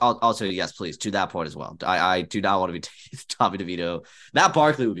DeVito. Also, yes, please, to that point as well. I do not want to be Tommy DeVito. Matt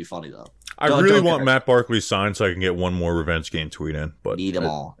Barkley would be funny, though. I really want Matt Barkley signed so I can get one more revenge game tweet in. But Need them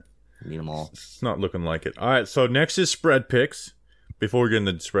all. It's not looking like it. All right, so next is spread picks. Before we get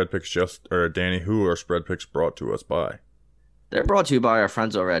into spread picks, Danny, who are spread picks brought to us by? They're brought to you by our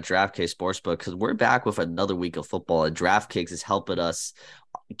friends over at DraftKings Sportsbook because we're back with another week of football, and DraftKings is helping us,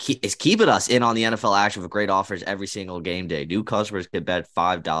 is keeping us in on the NFL action with great offers every single game day. New customers can bet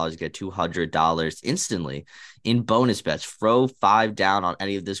 $5, get $200 instantly in bonus bets. Throw $5 down on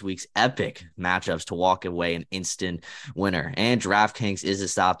any of this week's epic matchups to walk away an instant winner. And DraftKings isn't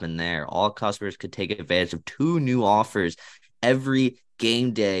stopping there. All customers could take advantage of 2 new offers every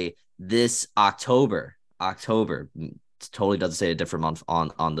game day this October. Totally doesn't say a different month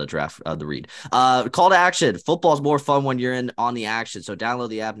on the draft, the read. Call to action. Football's more fun when you're in on the action. So download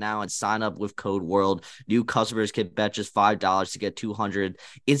the app now and sign up with code WORLD. New customers can bet just $5 to get $200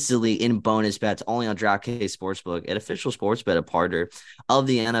 instantly in bonus bets only on DraftKings Sportsbook, an official sports betting partner of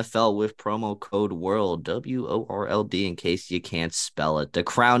the NFL with promo code WORLD, WORLD, in case you can't spell it. The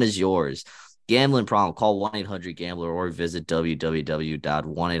crown is yours. Gambling problem, call 1-800-GAMBLER or visit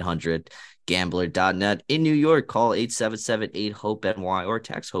www.1800gambler.net. In New York, call 877-8-HOPE-NY or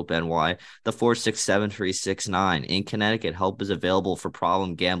text HOPE-NY to 467-369. In Connecticut, help is available for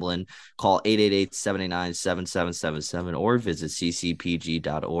problem gambling. Call 888-789-7777 or visit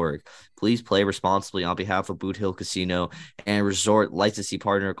ccpg.org. Please play responsibly on behalf of Boot Hill Casino and Resort. Licensee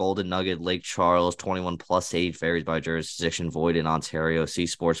partner Golden Nugget, Lake Charles. 21 plus age varies by jurisdiction. Void in Ontario. See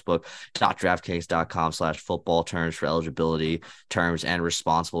sportsbook.draftkings.com/football terms for eligibility, terms, and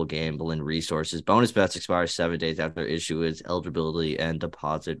responsible gambling resources. Bonus bets expire 7 days after issuance. Eligibility and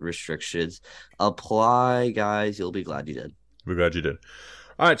deposit restrictions apply. Guys, you'll be glad you did. We're glad you did.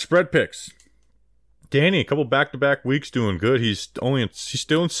 All right, spread picks. Danny, a couple back-to-back weeks doing good. He's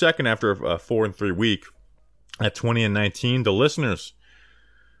still in second after a 4-3 week. at 20-19. The listeners,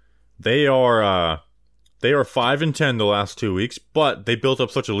 they are 5-10 the last 2 weeks, but they built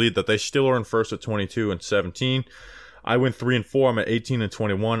up such a lead that they still are in first at 22-17. I went 3-4. I'm at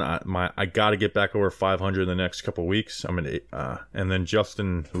 18-21. I got to get back over 500 in the next couple weeks. I'm at and then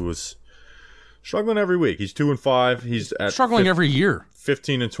Justin, who was struggling every week, he's 2-5. He's at struggling every year.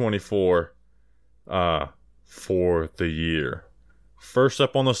 15-24 for the year. First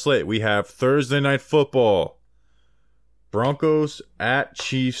up on the slate, we have Thursday Night Football. Broncos at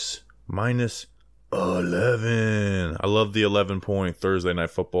Chiefs minus 11. I love the 11-point Thursday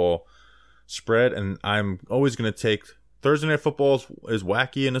Night Football spread, and I'm always going to take Thursday Night Football is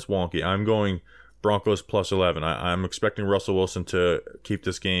wacky and it's wonky. I'm going Broncos plus 11. I'm expecting Russell Wilson to keep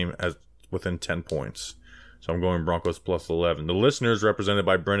this game as within 10 points. So I'm going Broncos plus 11. The listeners, represented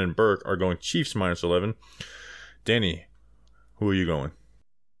by Brennan Burke, are going Chiefs minus 11. Danny, who are you going?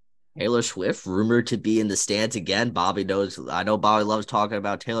 Taylor Swift, rumored to be in the stands again. Bobby knows. I know Bobby loves talking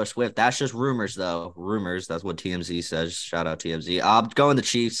about Taylor Swift. That's just rumors, though. Rumors. That's what TMZ says. Shout out TMZ. I'm going the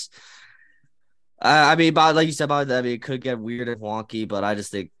Chiefs. I mean, like you said, Bobby, I mean, it could get weird and wonky, but I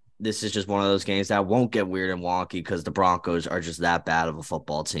just think this is just one of those games that won't get weird and wonky because the Broncos are just that bad of a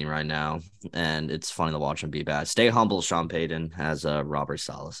football team right now, and it's funny to watch them be bad. Stay humble, Sean Payton, as Robert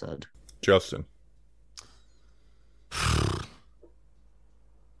Saleh said. Justin.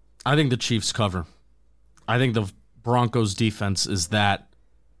 I think the Chiefs cover. I think the Broncos defense is that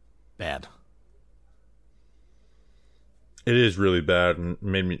bad. It is really bad and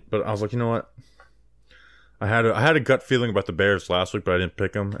made me, but I was like, you know what? I had a gut feeling about the Bears last week, but I didn't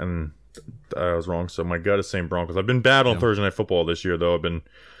pick them, and I was wrong. So my gut is saying Broncos. I've been bad on Thursday Night Football this year, though. I've been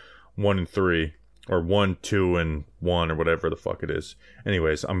 1-3 or 1-2-1 or whatever the fuck it is.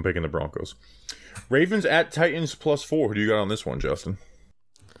 Anyways, I'm picking the Broncos. Ravens at Titans plus 4. Who do you got on this one, Justin?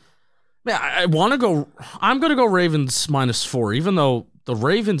 Man, I want to go. I'm going to go Ravens minus 4, even though the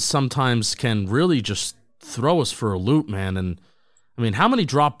Ravens sometimes can really just throw us for a loop, man. And I mean, how many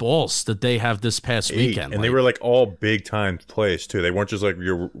drop balls did they have this past 8, weekend? And they were like all big time plays too. They weren't just like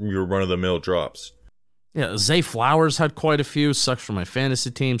your run of the mill drops. Yeah, Zay Flowers had quite a few. Sucks for my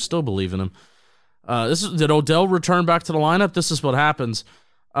fantasy team. Still believe in him. Did Odell return back to the lineup? This is what happens.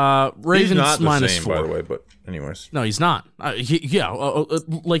 Ravens he's not the minus same, 4. by the way. But anyways, no, he's not.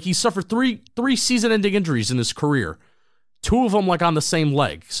 Like he suffered three season-ending injuries in his career. 2 of them like on the same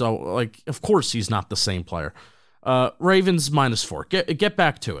leg. So like, of course he's not the same player. Ravens minus 4. Get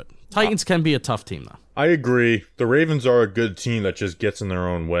back to it. Titans can be a tough team though. I agree. The Ravens are a good team that just gets in their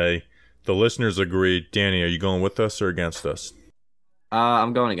own way. The listeners agree. Danny, are you going with us or against us?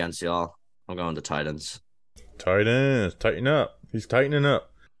 I'm going against y'all. I'm going to Titans. Titans, tighten up. He's tightening up.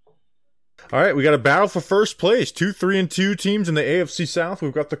 All right, we got a battle for first place. 2 3-2 teams in the AFC South.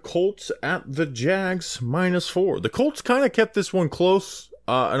 We've got the Colts at the Jags minus 4. The Colts kind of kept this one close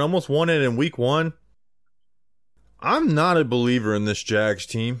and almost won it in week 1. I'm not a believer in this Jags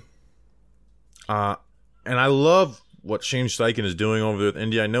team. And I love what Shane Steichen is doing over there with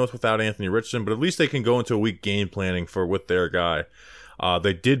Indy. I know it's without Anthony Richardson, but at least they can go into a week game planning with their guy.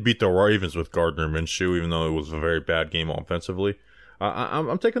 They did beat the Ravens with Gardner Minshew, even though it was a very bad game offensively.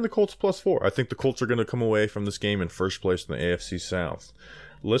 I'm taking the Colts plus 4. I think the Colts are going to come away from this game in first place in the AFC South.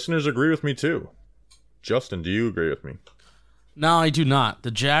 Listeners agree with me too. Justin, do you agree with me? No, I do not. The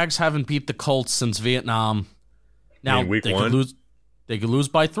Jags haven't beat the Colts since Vietnam. Now week they 1? could lose. They could lose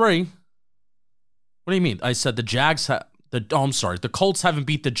by 3. What do you mean? I said the Jags. I'm sorry. The Colts haven't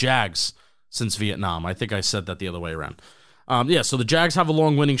beat the Jags since Vietnam. I think I said that the other way around. So the Jags have a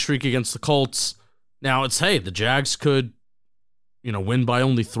long winning streak against the Colts. Now the Jags could, win by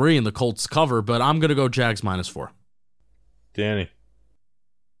only 3 and the Colts cover, but I'm going to go Jags minus 4. Danny.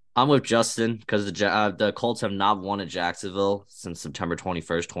 I'm with Justin because the Colts have not won at Jacksonville since September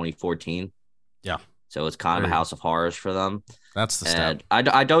 21st, 2014. Yeah. So it's kind of a house of horrors for them. That's the stat.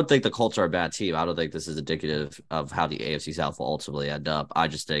 I don't think the Colts are a bad team. I don't think this is indicative of how the AFC South will ultimately end up. I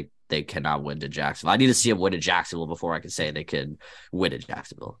just think they cannot win to Jacksonville. I need to see them win to Jacksonville before I can say they could win at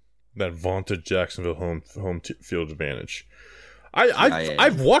Jacksonville. That vaunted Jacksonville home field advantage.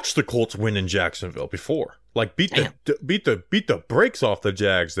 I've watched the Colts win in Jacksonville before. Like beat the brakes off the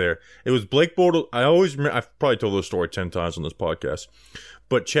Jags there. It was Blake Bortles. I've probably told this story 10 times on this podcast.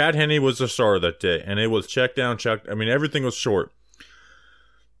 But Chad Henne was the star that day, and it was check down. Everything was short.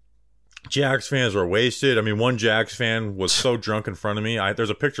 Jags fans were wasted. One Jags fan was so drunk in front of me. There's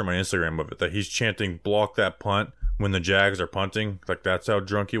a picture on my Instagram of it that he's chanting "block that punt" when the Jags are punting. Like that's how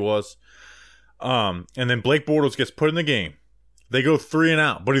drunk he was. And then Blake Bortles gets put in the game. They go 3 and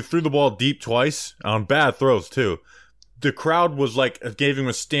out, but he threw the ball deep twice on bad throws too. the crowd was like gave him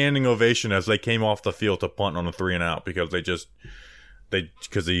a standing ovation as they came off the field to punt on a 3-and-out because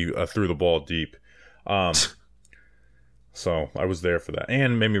he threw the ball deep. So I was there for that,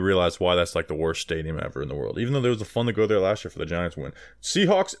 and made me realize why that's like the worst stadium ever in the world. Even though there was fun to go there last year for the Giants win.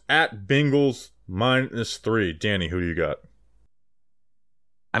 Seahawks at Bengals -3. Danny, who do you got?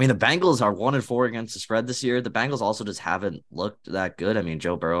 I mean, the Bengals are 1-4 against the spread this year. The Bengals also just haven't looked that good. I mean,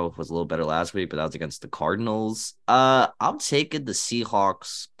 Joe Burrow was a little better last week, but that was against the Cardinals. I'm taking the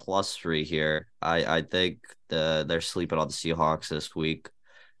Seahawks +3 here. I think they're sleeping on the Seahawks this week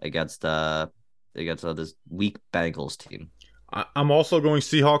against this weak Bengals team. I'm also going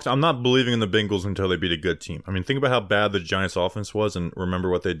Seahawks. I'm not believing in the Bengals until they beat a good team. I mean, think about how bad the Giants offense was and remember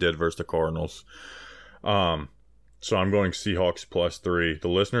what they did versus the Cardinals. So I'm going Seahawks +3. The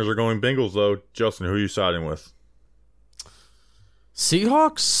listeners are going Bengals, though. Justin, who are you siding with?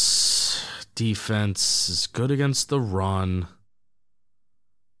 Seahawks defense is good against the run,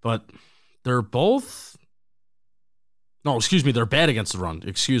 but they're both... No, excuse me, they're bad against the run.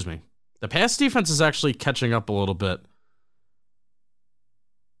 Excuse me. The pass defense is actually catching up a little bit.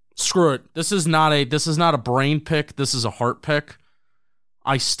 Screw it. This is not a brain pick. This is a heart pick.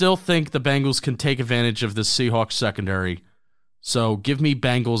 I still think the Bengals can take advantage of the Seahawks secondary. So give me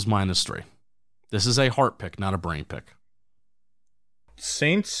Bengals -3. This is a heart pick, not a brain pick.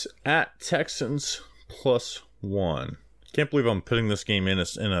 Saints at Texans +1. Can't believe I'm putting this game in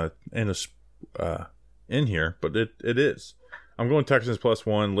here, but it is. I'm going Texans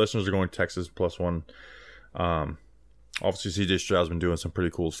 +1. Listeners are going Texas +1. Obviously, CJ Stroud's been doing some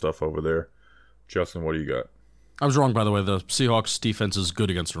pretty cool stuff over there. Justin, what do you got? I was wrong, by the way. The Seahawks defense is good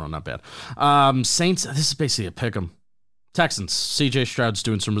against the run, not bad. Saints, this is basically a pick 'em. Texans, CJ Stroud's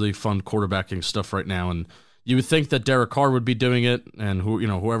doing some really fun quarterbacking stuff right now, and you would think that Derek Carr would be doing it, and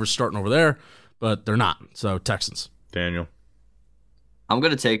whoever's starting over there, but they're not. So Texans. Daniel. I'm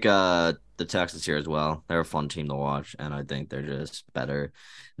gonna take the Texans here as well. They're a fun team to watch, and I think they're just better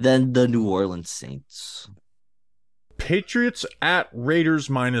than the New Orleans Saints. Patriots at Raiders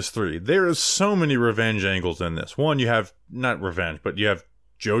 -3. There is so many revenge angles in this. One, you have not revenge, but you have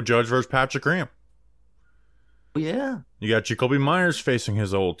Joe Judge versus Patrick Graham. Yeah. You got Jacoby Myers facing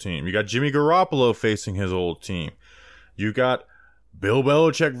his old team. You got Jimmy Garoppolo facing his old team. You got Bill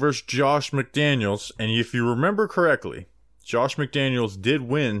Belichick versus Josh McDaniels. And if you remember correctly, Josh McDaniels did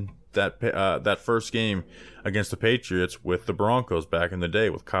win that first game against the Patriots with the Broncos back in the day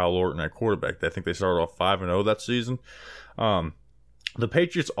with Kyle Orton at quarterback. I think they started off 5-0 that season. The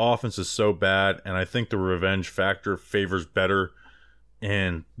Patriots offense is so bad, and I think the revenge factor favors better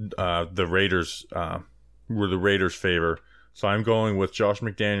in the Raiders, where the Raiders favor. So I'm going with Josh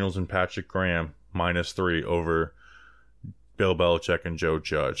McDaniels and Patrick Graham -3 over Bill Belichick and Joe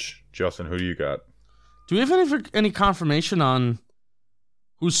Judge. Justin, who do you got? Do we have any confirmation on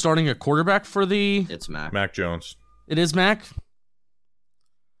who's starting at quarterback for the... It's Mac. Mac Jones. It is Mac?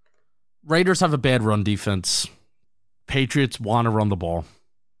 Raiders have a bad run defense. Patriots want to run the ball.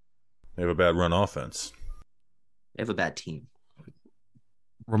 They have a bad run offense. They have a bad team.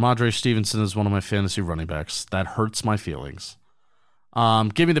 Ramondre Stevenson is one of my fantasy running backs. That hurts my feelings.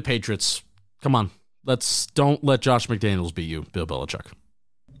 Give me the Patriots. Come on. Don't let Josh McDaniels beat you, Bill Belichick.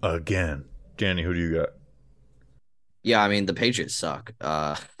 Again. Danny, who do you got? Yeah, I mean, the Patriots suck.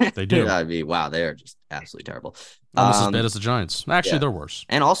 They do. I mean, wow, they're just absolutely terrible. Almost as bad as the Giants. Actually, yeah. They're worse.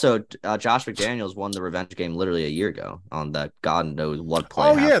 And also, Josh McDaniels won the revenge game literally a year ago on that God knows what play.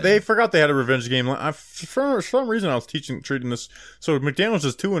 Oh, yeah, happened. they forgot they had a revenge game. For some reason, I was treating this. So McDaniels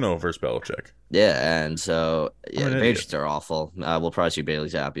is 2-0 versus Belichick. Yeah, and so, yeah, the idiot. Patriots are awful. We'll probably see Bailey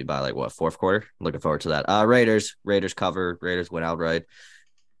Zappi by, fourth quarter? Looking forward to that. Raiders cover. Raiders win outright.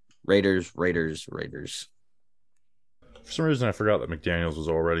 Raiders. For some reason, I forgot that McDaniels was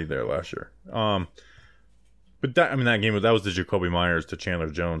already there last year. But that game, that was the Jacoby Myers to Chandler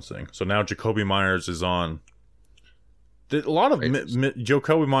Jones thing. So now Jacoby Myers is on. A lot of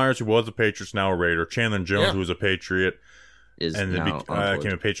Jacoby Myers, who was a Patriot, now a Raider. Chandler Jones, who was a Patriot, became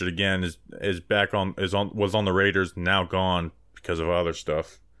a Patriot again. Was on the Raiders, now gone because of other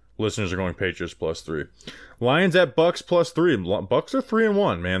stuff. Listeners are going Patriots +3. Lions at Bucks +3. Bucks are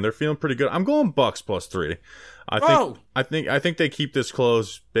 3-1, man. They're feeling pretty good. I'm going Bucks +3. I think they keep this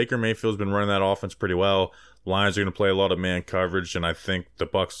close. Baker Mayfield's been running that offense pretty well. Lions are going to play a lot of man coverage, and I think the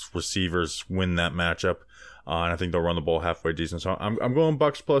Bucks receivers win that matchup. And I think they'll run the ball halfway decent. So I'm going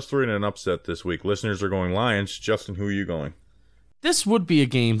Bucks +3 in an upset this week. Listeners are going Lions. Justin, who are you going? This would be a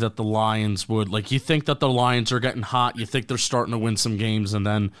game that the Lions would, you think that the Lions are getting hot, you think they're starting to win some games, and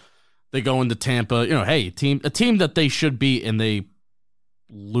then they go into Tampa, hey, a team that they should beat, and they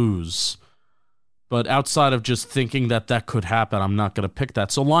lose. But outside of just thinking that could happen, I'm not going to pick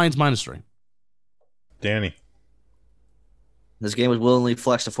that. So Lions -3. Danny. This game was willingly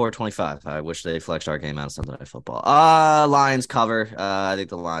flexed to 425. I wish they flexed our game out of Sunday Night Football. Lions cover. I think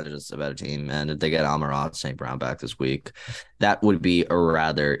the Lions are just a better team. And if they get Amon-Ra St. Brown back this week, that would be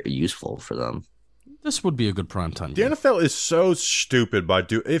rather useful for them. This would be a good primetime The game. NFL is so stupid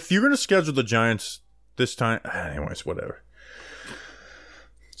if you're going to schedule the Giants this time. Anyways, whatever.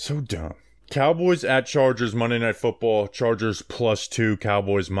 So dumb. Cowboys at Chargers, Monday Night Football. Chargers +2,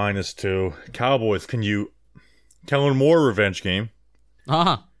 Cowboys -2. Cowboys, Kellen Moore revenge game.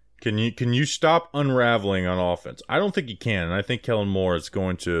 Uh-huh. Can you stop unraveling on offense? I don't think he can. And I think Kellen Moore is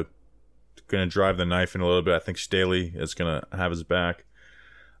going to drive the knife in a little bit. I think Staley is going to have his back.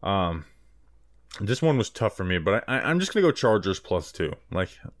 This one was tough for me, but I'm just going to go Chargers +2.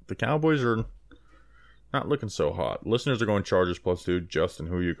 Like, the Cowboys are not looking so hot. Listeners are going Chargers +2. Justin,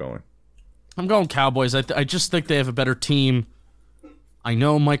 who are you going? I'm going Cowboys. I just think they have a better team. I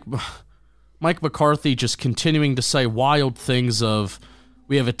know Mike McCarthy just continuing to say wild things of,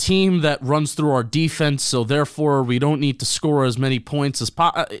 we have a team that runs through our defense, so therefore we don't need to score as many points as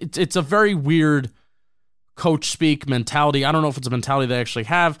it's a very weird coach speak mentality. I don't know if it's a mentality they actually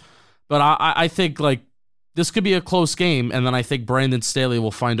have, but I think like this could be a close game, and then I think Brandon Staley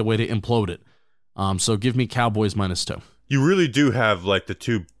will find a way to implode it. So give me Cowboys -2. You really do have like the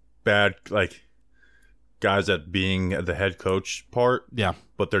two bad like guys at being the head coach part. Yeah.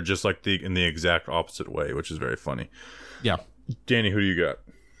 But they're just like in the exact opposite way, which is very funny. Yeah. Danny, who do you got?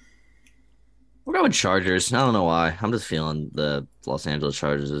 We're going Chargers. I don't know why. I'm just feeling the Los Angeles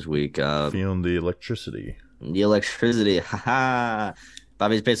Chargers this week. Feeling the electricity. The electricity. Haha.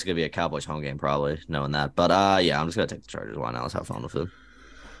 Bobby's basically going to be a Cowboys home game, probably, knowing that. But yeah, I'm just going to take the Chargers. Why not? Let's have fun with it.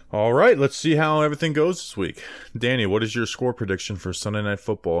 All right, let's see how everything goes this week. Danny, what is your score prediction for Sunday Night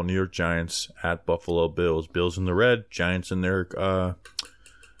Football? New York Giants at Buffalo Bills. Bills in the red, Giants in their,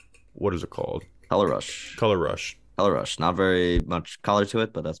 what is it called? Color Rush. Color Rush. Color Rush. Not very much color to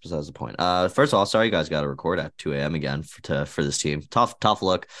it, but that's besides the point. First of all, sorry you guys got to record at 2 a.m. again for this team. Tough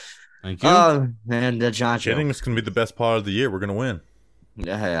look. Thank you. And the Giants. I think this is going to be the best part of the year. We're going to win.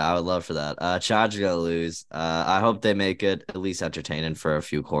 Yeah, I would love for that. Chargers gonna lose. I hope they make it at least entertaining for a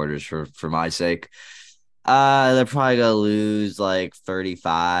few quarters for my sake. They're probably gonna lose like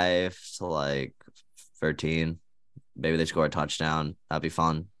 35 to like 13. Maybe they score a touchdown. That'd be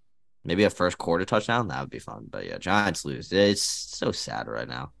fun. Maybe a first quarter touchdown. That would be fun. But yeah, Giants lose. It's so sad right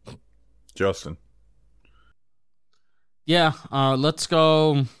now. Justin. Yeah, let's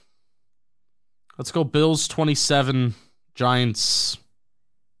go Bills 27, Giants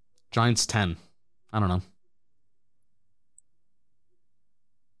 10. I don't know.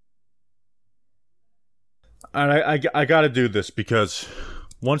 And I got to do this because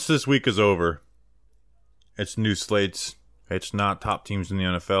once this week is over, it's new slates. It's not top teams in the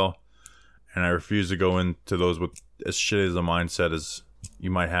NFL. And I refuse to go into those with as shitty as a mindset as you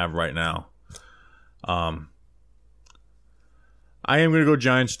might have right now. I am going to go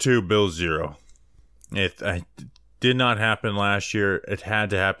Giants 2, Bills 0. It did not happen last year. It had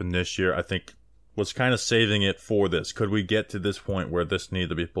to happen this year. I think was kind of saving it for this. Could we get to this point where this needed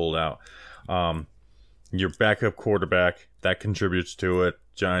to be pulled out? Your backup quarterback, that contributes to it.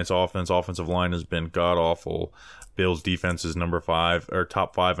 Giants offensive line has been god-awful. Bills defense is number 5, or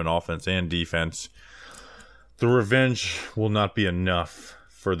top 5 in offense and defense. The revenge will not be enough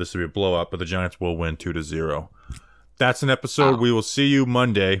for this to be a blowout, but the Giants will win 2-0. That's an episode. Wow. We will see you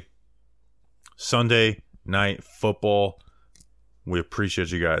Monday. Sunday Night Football. We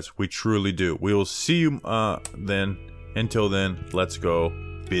appreciate you guys. We truly do. We will see you then. Until then, let's go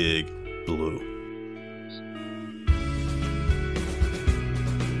Big Blue.